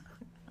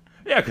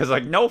 Yeah, because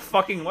like no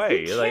fucking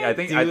way. Like I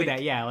think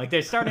that. Yeah, like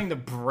they're starting to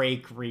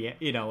break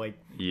break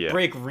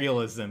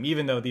realism.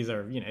 Even though these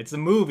are it's a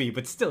movie,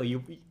 but still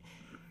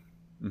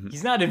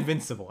he's not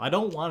invincible. I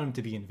don't want him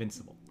to be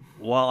invincible.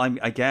 Well, I'm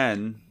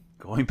again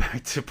going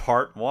back to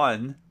part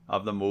 1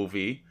 of the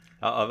movie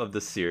of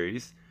the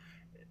series.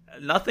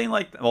 nothing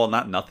like, well,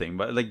 not nothing,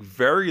 but like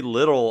very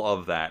little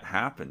of that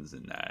happens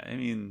in that. I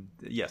mean,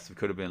 yes, it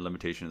could have been a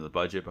limitation of the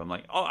budget, but I'm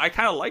like, oh, I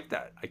kind of like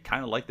that.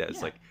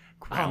 It's like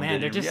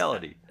grounded in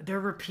reality. They're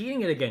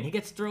repeating it again. He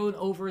gets thrown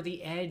over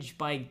the edge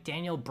by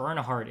Daniel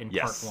Bernhardt in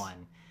part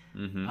one.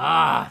 Mm-hmm.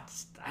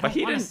 But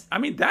he didn't. I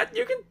mean, that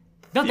you can.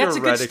 No, that's a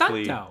good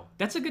stunt, though.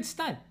 That's a good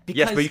stunt. Because,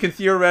 yes, but you can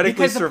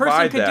theoretically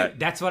survive that.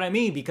 That's what I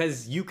mean,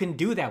 because you can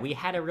do that. We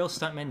had a real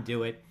stuntman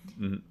do it,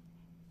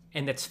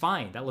 and that's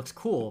fine. That looks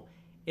cool.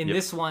 In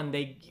this one,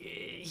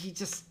 he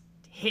just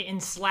hitting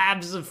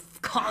slabs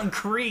of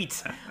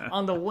concrete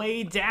on the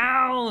way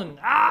down.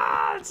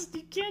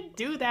 You can't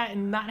do that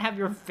and not have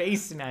your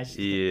face smashed.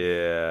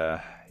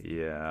 Yeah.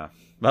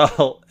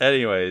 Well,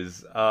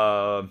 anyways,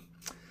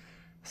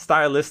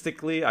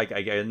 stylistically,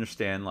 I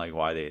understand like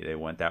why they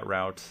went that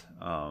route.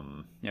 I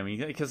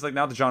mean, because like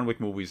now the John Wick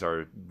movies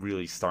are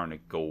really starting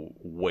to go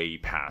way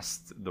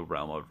past the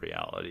realm of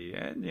reality,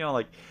 and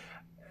like.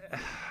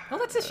 Well,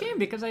 that's a shame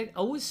because I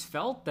always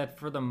felt that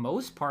for the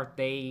most part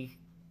they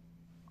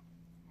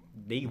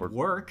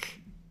work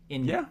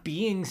in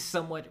being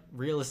somewhat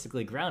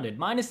realistically grounded,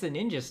 minus the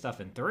ninja stuff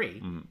in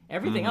 3.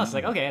 Everything else,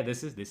 like, okay,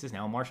 this is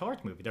now a martial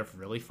arts movie. They're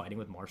really fighting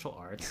with martial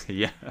arts.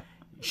 Yeah.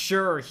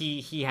 Sure,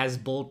 he has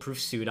bulletproof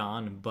suit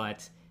on,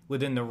 but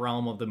within the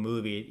realm of the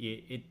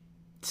movie, it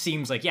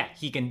seems like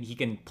he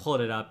can pull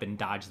it up and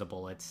dodge the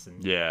bullets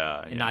and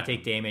not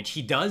take damage.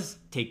 He does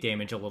take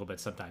damage a little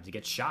bit sometimes. He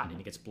gets shot and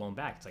he gets blown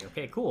back. It's like,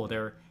 okay, cool.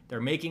 They're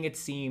making it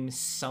seem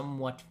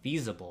somewhat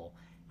feasible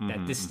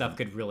that this stuff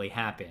could really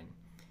happen.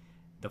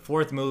 The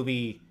 4th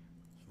movie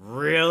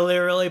really,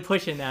 really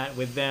pushing that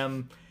with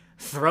them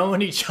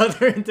throwing each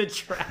other into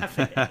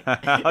traffic.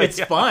 It's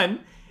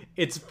fun.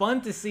 It's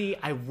fun to see.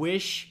 I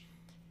wish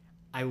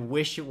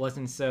it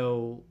wasn't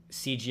so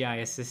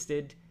CGI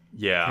assisted.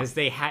 Yeah, because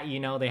they have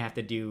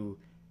to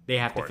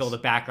fill the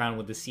background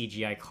with the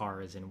CGI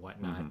cars and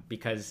whatnot.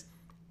 Because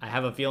I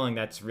have a feeling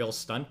that's real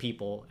stunt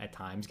people at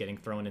times getting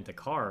thrown into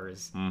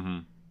cars.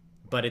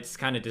 But it's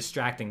kind of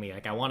distracting me.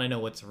 Like I want to know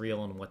what's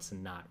real and what's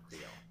not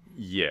real.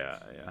 Yeah.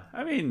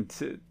 I mean,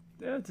 to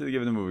give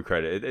the movie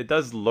credit, it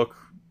does look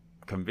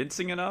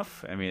convincing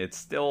enough. I mean, it's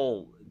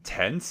still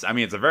tense. I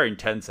mean, it's a very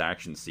intense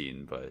action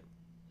scene, but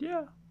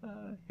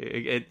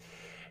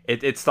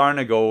it's starting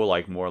to go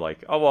like more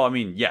like, oh well, I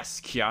mean,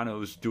 yes,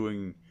 Keanu's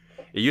doing.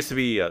 It used to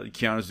be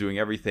Keanu's doing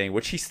everything,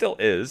 which he still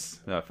is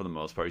for the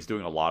most part. He's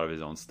doing a lot of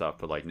his own stuff,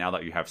 but like now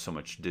that you have so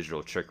much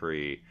digital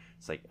trickery,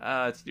 it's like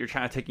you're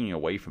kind of taking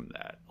away from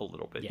that a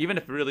little bit, even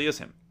if it really is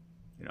him.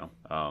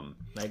 I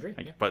agree.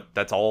 But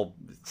that's all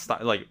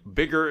like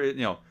bigger,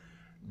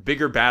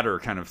 bigger, badder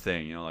kind of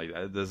thing. Like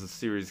as the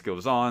series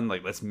goes on,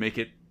 like let's make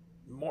it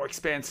more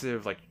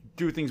expansive, like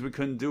do things we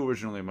couldn't do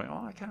originally. I'm like,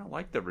 I kind of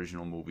like the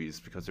original movies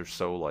because they're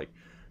so like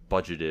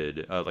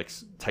budgeted, like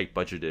tight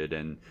budgeted,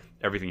 and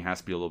everything has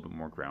to be a little bit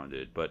more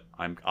grounded. But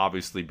I'm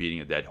obviously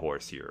beating a dead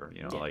horse here,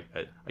 like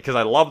because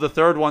I love the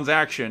 3rd one's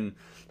action,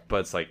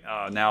 but it's like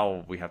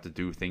now we have to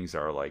do things that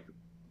are like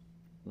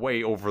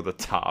way over the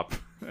top,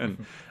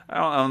 and I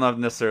don't know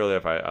necessarily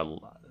if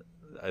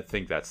I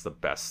think that's the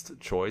best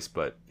choice,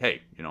 but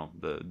hey,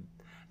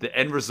 the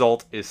end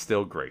result is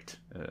still great.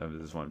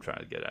 This is what I'm trying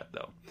to get at,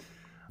 though.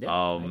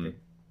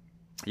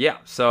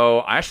 So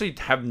I actually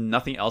have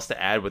nothing else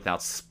to add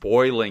without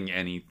spoiling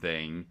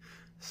anything.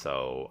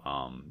 So,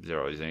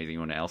 Zero, is there anything you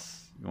want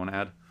to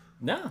add?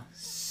 No.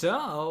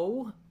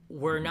 So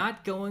we're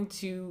not going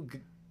to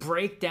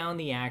break down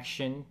the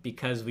action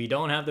because we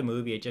don't have the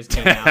movie. It just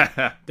came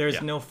out.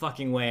 There's no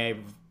fucking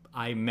way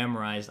I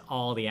memorized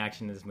all the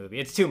action in this movie.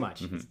 It's too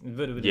much. It's a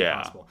bit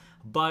impossible.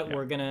 But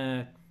we're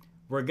gonna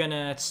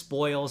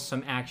spoil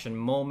some action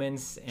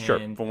moments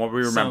and from what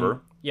we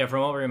remember.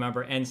 From what we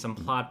remember, and some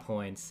plot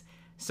points.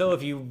 So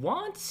if you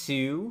want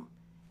to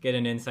get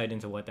an insight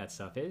into what that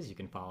stuff is, you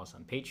can follow us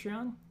on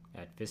Patreon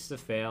at Fists of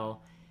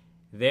Fail.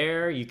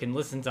 There you can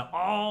listen to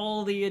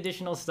all the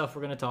additional stuff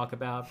we're going to talk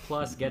about,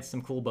 plus get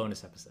some cool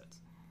bonus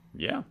episodes.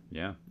 Yeah.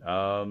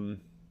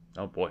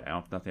 Oh boy, I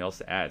have nothing else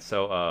to add.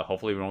 So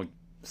hopefully we don't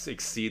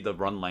exceed the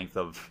run length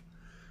of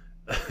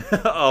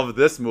of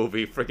this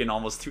movie, freaking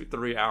almost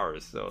 2-3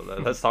 hours. So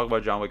let's talk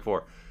about John Wick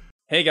 4.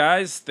 Hey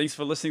guys, thanks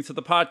for listening to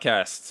the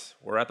podcast.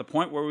 We're at the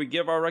point where we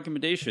give our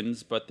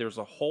recommendations, but there's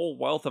a whole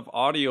wealth of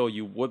audio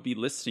you would be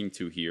listening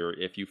to here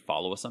if you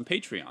follow us on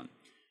Patreon.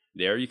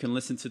 There you can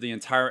listen to the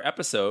entire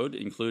episode,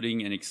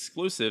 including an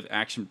exclusive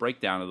action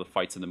breakdown of the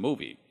fights in the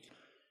movie.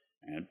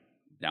 And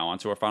now on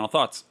to our final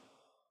thoughts.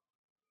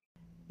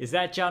 Is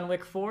that John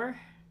Wick 4?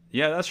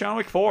 Yeah, that's John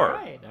Wick 4. All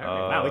right.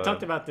 Wow, we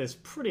talked about this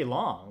pretty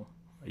long.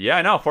 Yeah,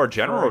 I know. For a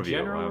general review.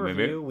 General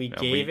review, we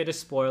gave it a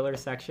spoiler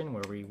section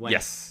where we went...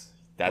 Yes.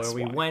 That's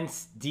where we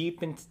went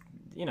deep into,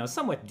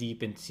 somewhat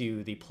deep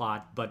into the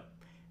plot, but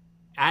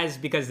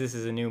because this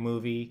is a new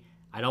movie,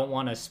 I don't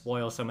want to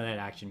spoil some of that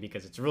action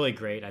because it's really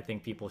great. I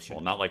think people should.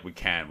 Well, not like we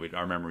can.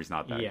 Our memory's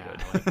not that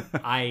good. Like,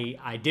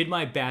 I did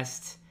my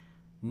best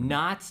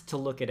not to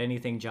look at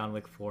anything John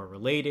Wick 4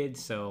 related,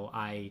 so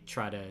I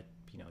try to,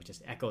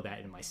 just echo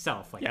that in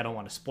myself. Like, I don't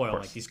want to spoil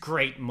like these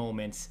great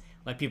moments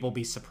let people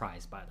be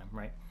surprised by them,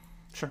 right?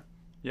 Sure.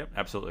 Yep,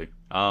 absolutely.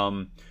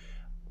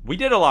 We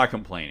did a lot of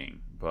complaining,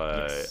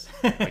 but Yes.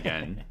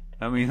 again,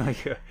 I mean,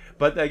 like,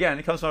 but again,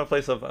 it comes from a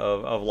place of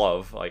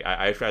love. Like,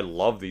 I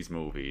love these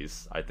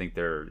movies. I think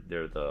they're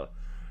the,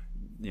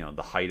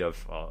 the height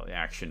of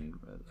action,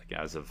 like,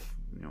 as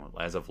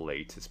of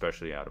late,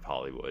 especially out of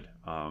Hollywood.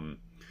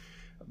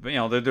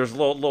 But there's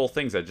little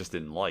things I just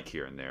didn't like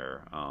here and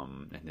there.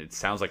 And it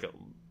sounds like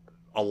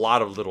a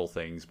lot of little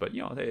things, but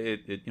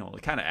it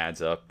kind of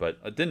adds up. But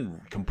it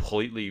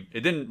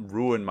didn't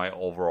ruin my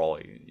overall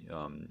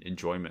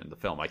enjoyment in the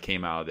film. I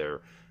came out of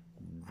there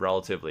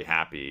relatively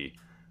happy,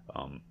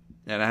 and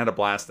I had a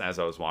blast as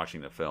I was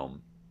watching the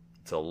film.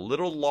 It's a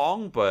little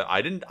long, but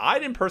I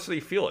didn't personally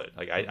feel it.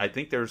 Like, I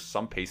think there's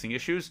some pacing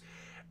issues.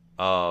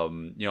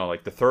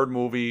 Like the third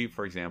movie,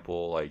 for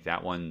example, like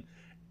that one,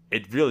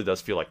 it really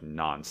does feel like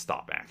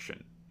non-stop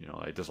action.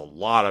 Like there's a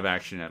lot of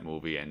action in that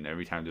movie, and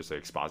every time there's an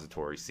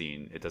expository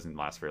scene, it doesn't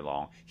last very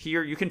long.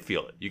 Here, you can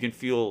feel it. You can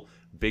feel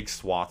big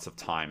swaths of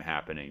time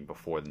happening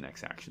before the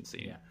next action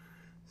scene. Yeah.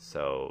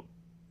 So,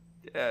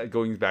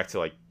 going back to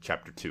like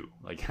chapter 2,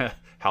 like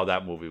how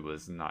that movie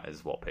was not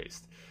as well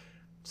paced.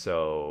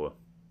 So,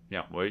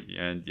 yeah.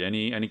 And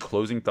any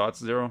closing thoughts,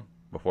 Zero,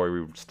 before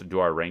we do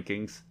our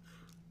rankings?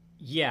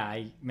 Yeah,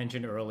 I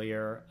mentioned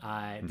earlier,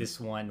 this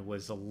one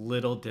was a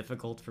little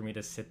difficult for me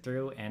to sit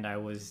through, and I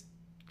was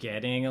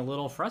getting a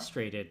little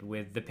frustrated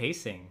with the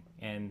pacing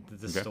and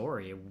the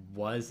story. It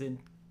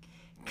wasn't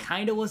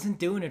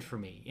doing it for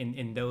me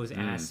in those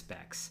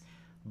aspects.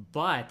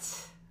 But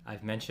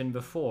I've mentioned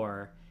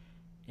before,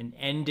 an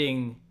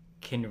ending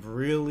can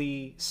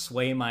really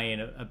sway my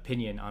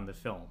opinion on the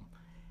film,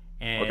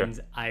 and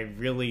I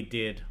really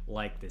did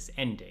like this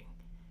ending.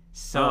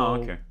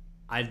 So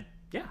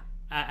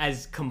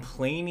as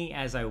complaining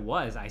as I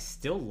was, I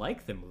still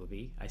liked the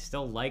movie. I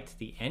still liked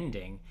the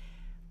ending.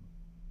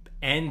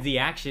 And the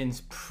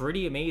action's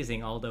pretty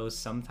amazing, although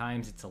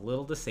sometimes it's a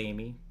little the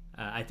samey.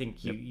 I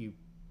think you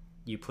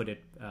put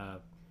it,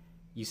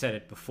 you said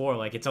it before,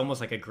 like it's almost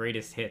like a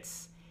greatest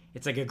hits.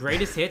 It's like a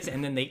greatest hits,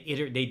 and then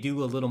they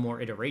do a little more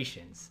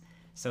iterations.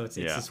 So it's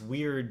this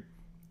weird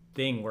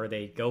thing where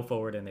they go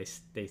forward and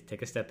they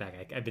take a step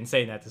back. I've been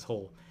saying that this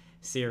whole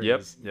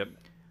series. Yep.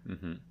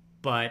 Mm-hmm.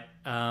 But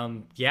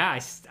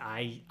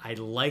I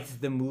liked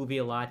the movie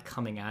a lot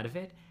coming out of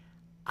it.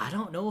 I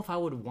don't know if I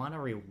would want to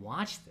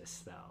rewatch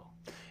this though.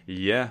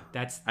 Yeah,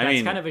 that's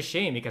kind of a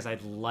shame, because I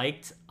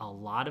liked a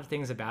lot of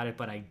things about it,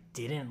 but I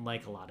didn't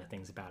like a lot of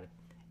things about it,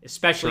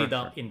 especially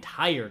the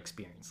entire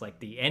experience. Like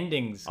the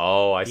endings.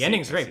 Oh, I see. The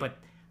ending's great, but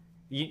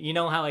you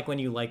know how like when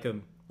you like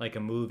a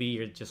movie,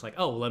 you're just like,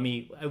 oh,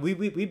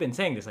 we've been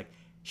saying this, like,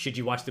 should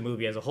you watch the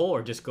movie as a whole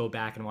or just go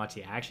back and watch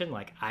the action?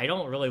 Like, I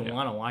don't really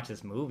want to watch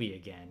this movie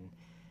again.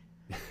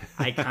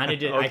 I kind of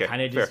did. Okay, I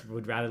kind of just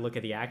would rather look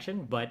at the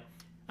action, but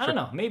I don't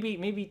know.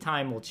 Maybe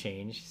time will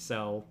change.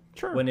 So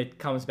when it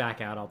comes back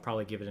out, I'll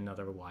probably give it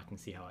another watch and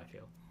see how I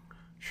feel.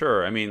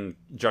 Sure. I mean,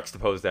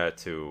 juxtapose that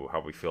to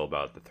how we feel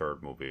about the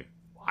third movie.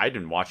 I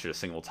didn't watch it a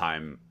single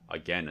time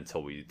again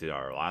until we did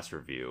our last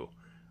review.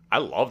 I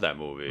love that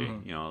movie.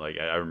 Mm-hmm. Like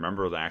I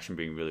remember the action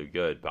being really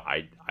good, but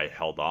I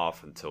held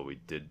off until we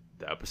did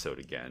the episode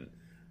again.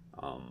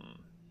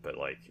 But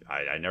like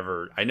I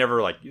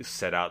never like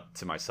set out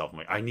to myself, I'm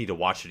like, I need to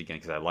watch it again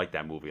because I like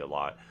that movie a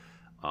lot.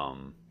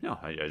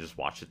 I just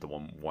watched it the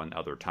one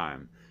other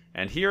time,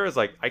 and here is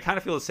like I kind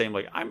of feel the same.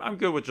 Like I'm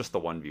good with just the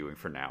one viewing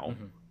for now,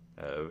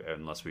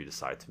 unless we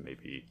decide to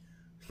maybe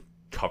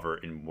cover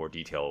it in more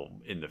detail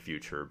in the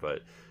future.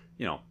 But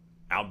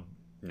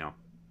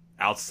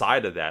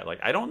outside of that, like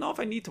I don't know if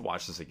I need to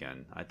watch this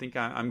again. I think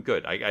I'm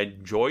good. I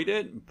enjoyed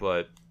it,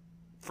 but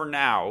for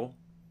now,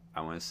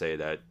 I want to say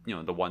that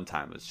the one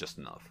time was just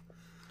enough.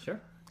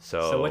 Sure.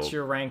 So what's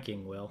your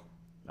ranking, Will?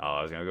 Oh,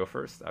 I was gonna go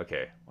first.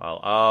 Okay.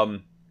 Well,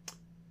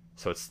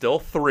 so it's still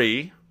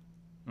 3,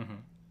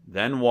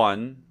 then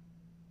 1,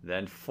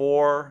 then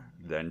 4,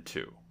 then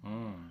 2.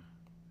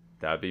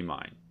 That'd be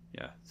mine.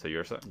 Yeah. So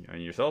yourself?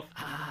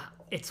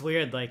 It's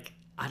weird. Like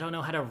I don't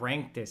know how to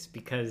rank this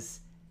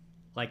because,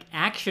 like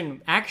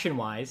action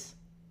wise,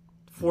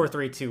 4,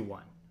 3, 2,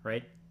 1,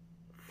 right?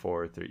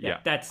 4, 3.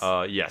 Yeah. That's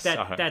yes.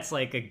 That's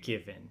like a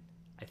given,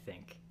 I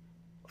think.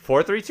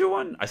 4, 3, 2,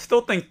 1. I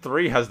still think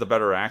 3 has the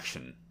better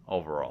action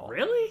overall.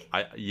 Really?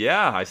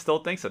 I still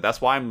think so.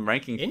 That's why I'm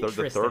ranking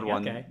the third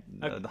one. Okay.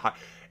 High.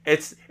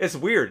 It's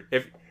weird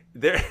if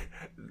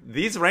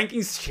these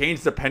rankings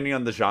change depending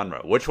on the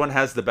genre. Which one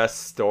has the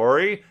best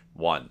story?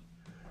 1.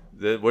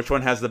 Which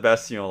one has the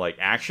best like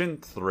action?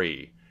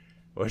 3.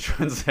 Which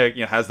one's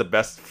has the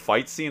best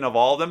fight scene of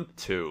all of them?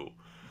 2.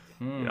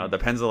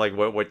 Depends on like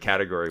what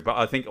category. But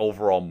I think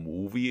overall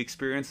movie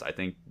experience, I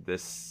think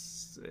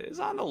this is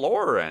on the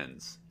lower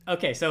ends.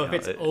 Okay, so if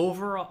it's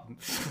overall,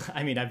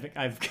 I mean,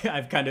 I've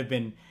kind of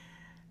been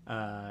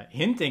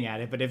hinting at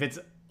it, but if it's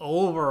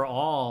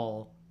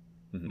overall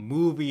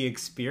movie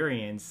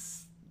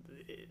experience,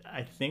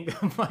 I think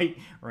my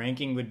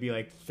ranking would be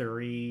like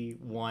 3,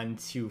 1,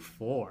 2,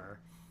 4.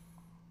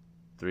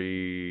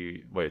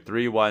 Three,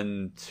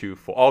 1, 2,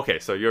 4. Okay,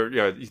 so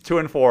you're 2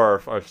 and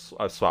 4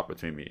 are swap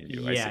between me and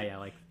you. I see. Yeah.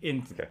 Like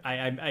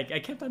I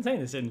kept on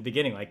saying this in the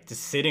beginning. Like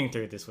just sitting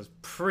through this was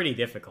pretty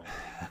difficult.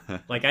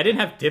 Like I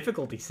didn't have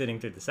difficulty sitting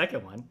through the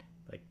second one.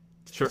 Like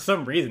for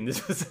some reason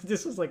this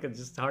was like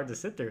just hard to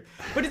sit through.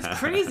 But it's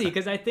crazy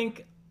because I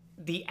think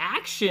the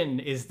action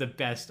is the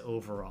best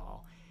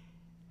overall.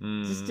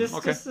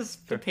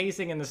 Just the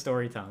pacing and the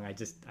storytelling. I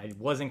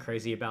wasn't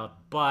crazy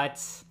about, but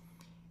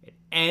it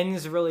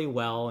ends really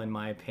well in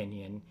my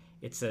opinion.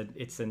 It's a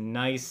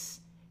nice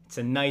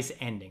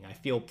ending. I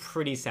feel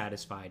pretty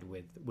satisfied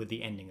with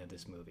the ending of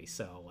this movie.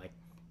 So like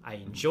I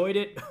enjoyed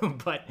it,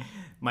 but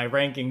my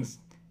rankings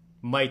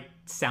might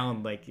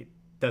sound like it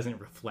doesn't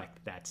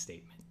reflect that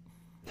statement.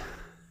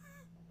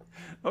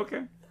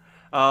 Okay.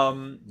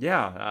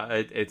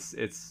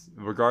 It's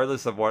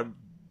regardless of what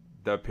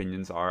the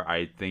opinions are,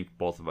 I think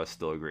both of us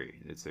still agree.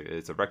 It's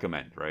a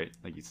recommend, right?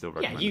 Like you still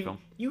recommend the film?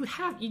 You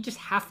just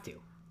have to.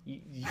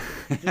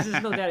 This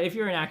is no doubt. If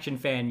you're an action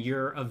fan,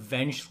 you're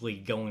eventually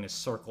going to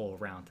circle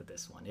around to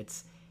this one.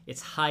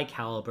 It's high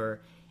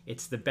caliber.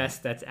 It's the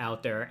best that's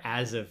out there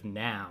as of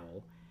now.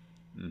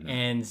 Mm-hmm.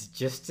 And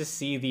just to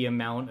see the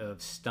amount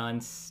of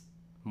stunts,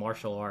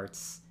 martial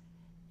arts,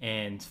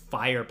 and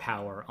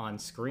firepower on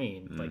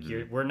screen, like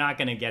we're not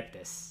going to get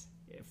this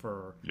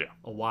for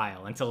a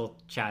while until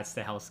Chad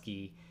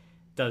Stahelski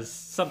does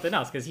something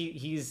else, because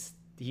he's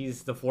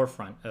the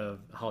forefront of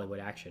Hollywood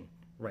action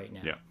right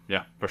now.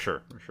 Yeah, for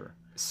sure.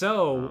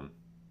 So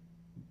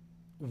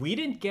we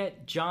didn't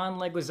get John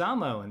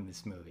Leguizamo in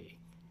this movie.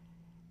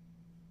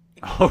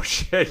 Oh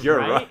shit, you're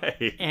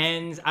right.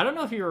 And I don't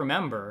know if you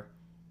remember,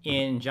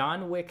 in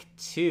John Wick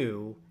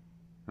 2,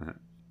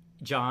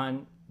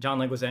 John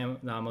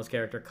Leguizamo's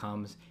character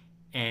comes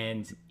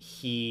and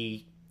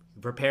he's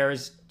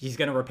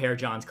going to repair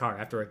John's car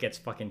after it gets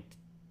fucking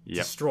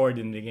destroyed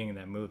in the beginning of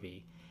that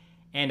movie.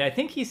 And I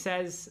think he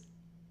says,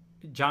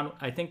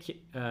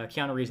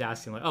 Keanu Reeves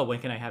asks him, like, oh, when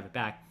can I have it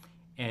back?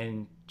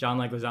 And John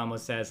Leguizamo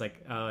says,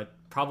 like,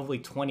 probably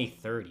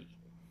 2030.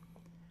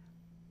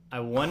 I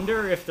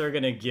wonder if they're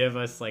going to give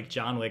us, like,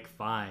 John Wick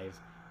 5.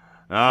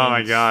 Oh,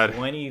 my God.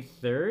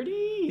 2030?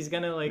 He's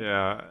going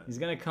to, he's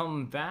going to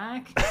come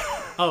back?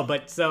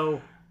 But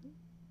so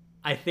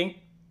I think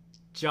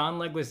John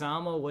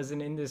Leguizamo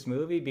wasn't in this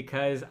movie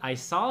because I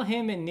saw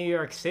him in New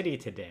York City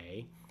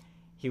today.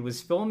 He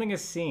was filming a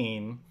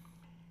scene,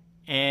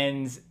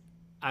 and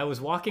I was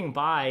walking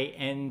by,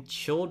 and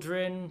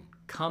children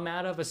come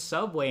out of a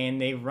subway, and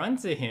they run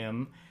to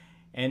him,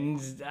 and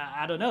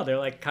I don't know, they're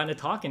like kind of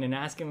talking and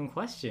asking him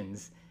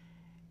questions.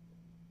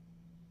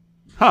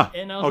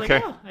 And I was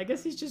like, oh, I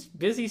guess he's just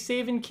busy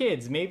saving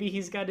kids. Maybe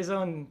he's got his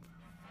own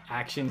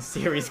action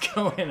series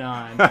going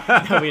on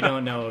that we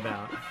don't know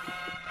about.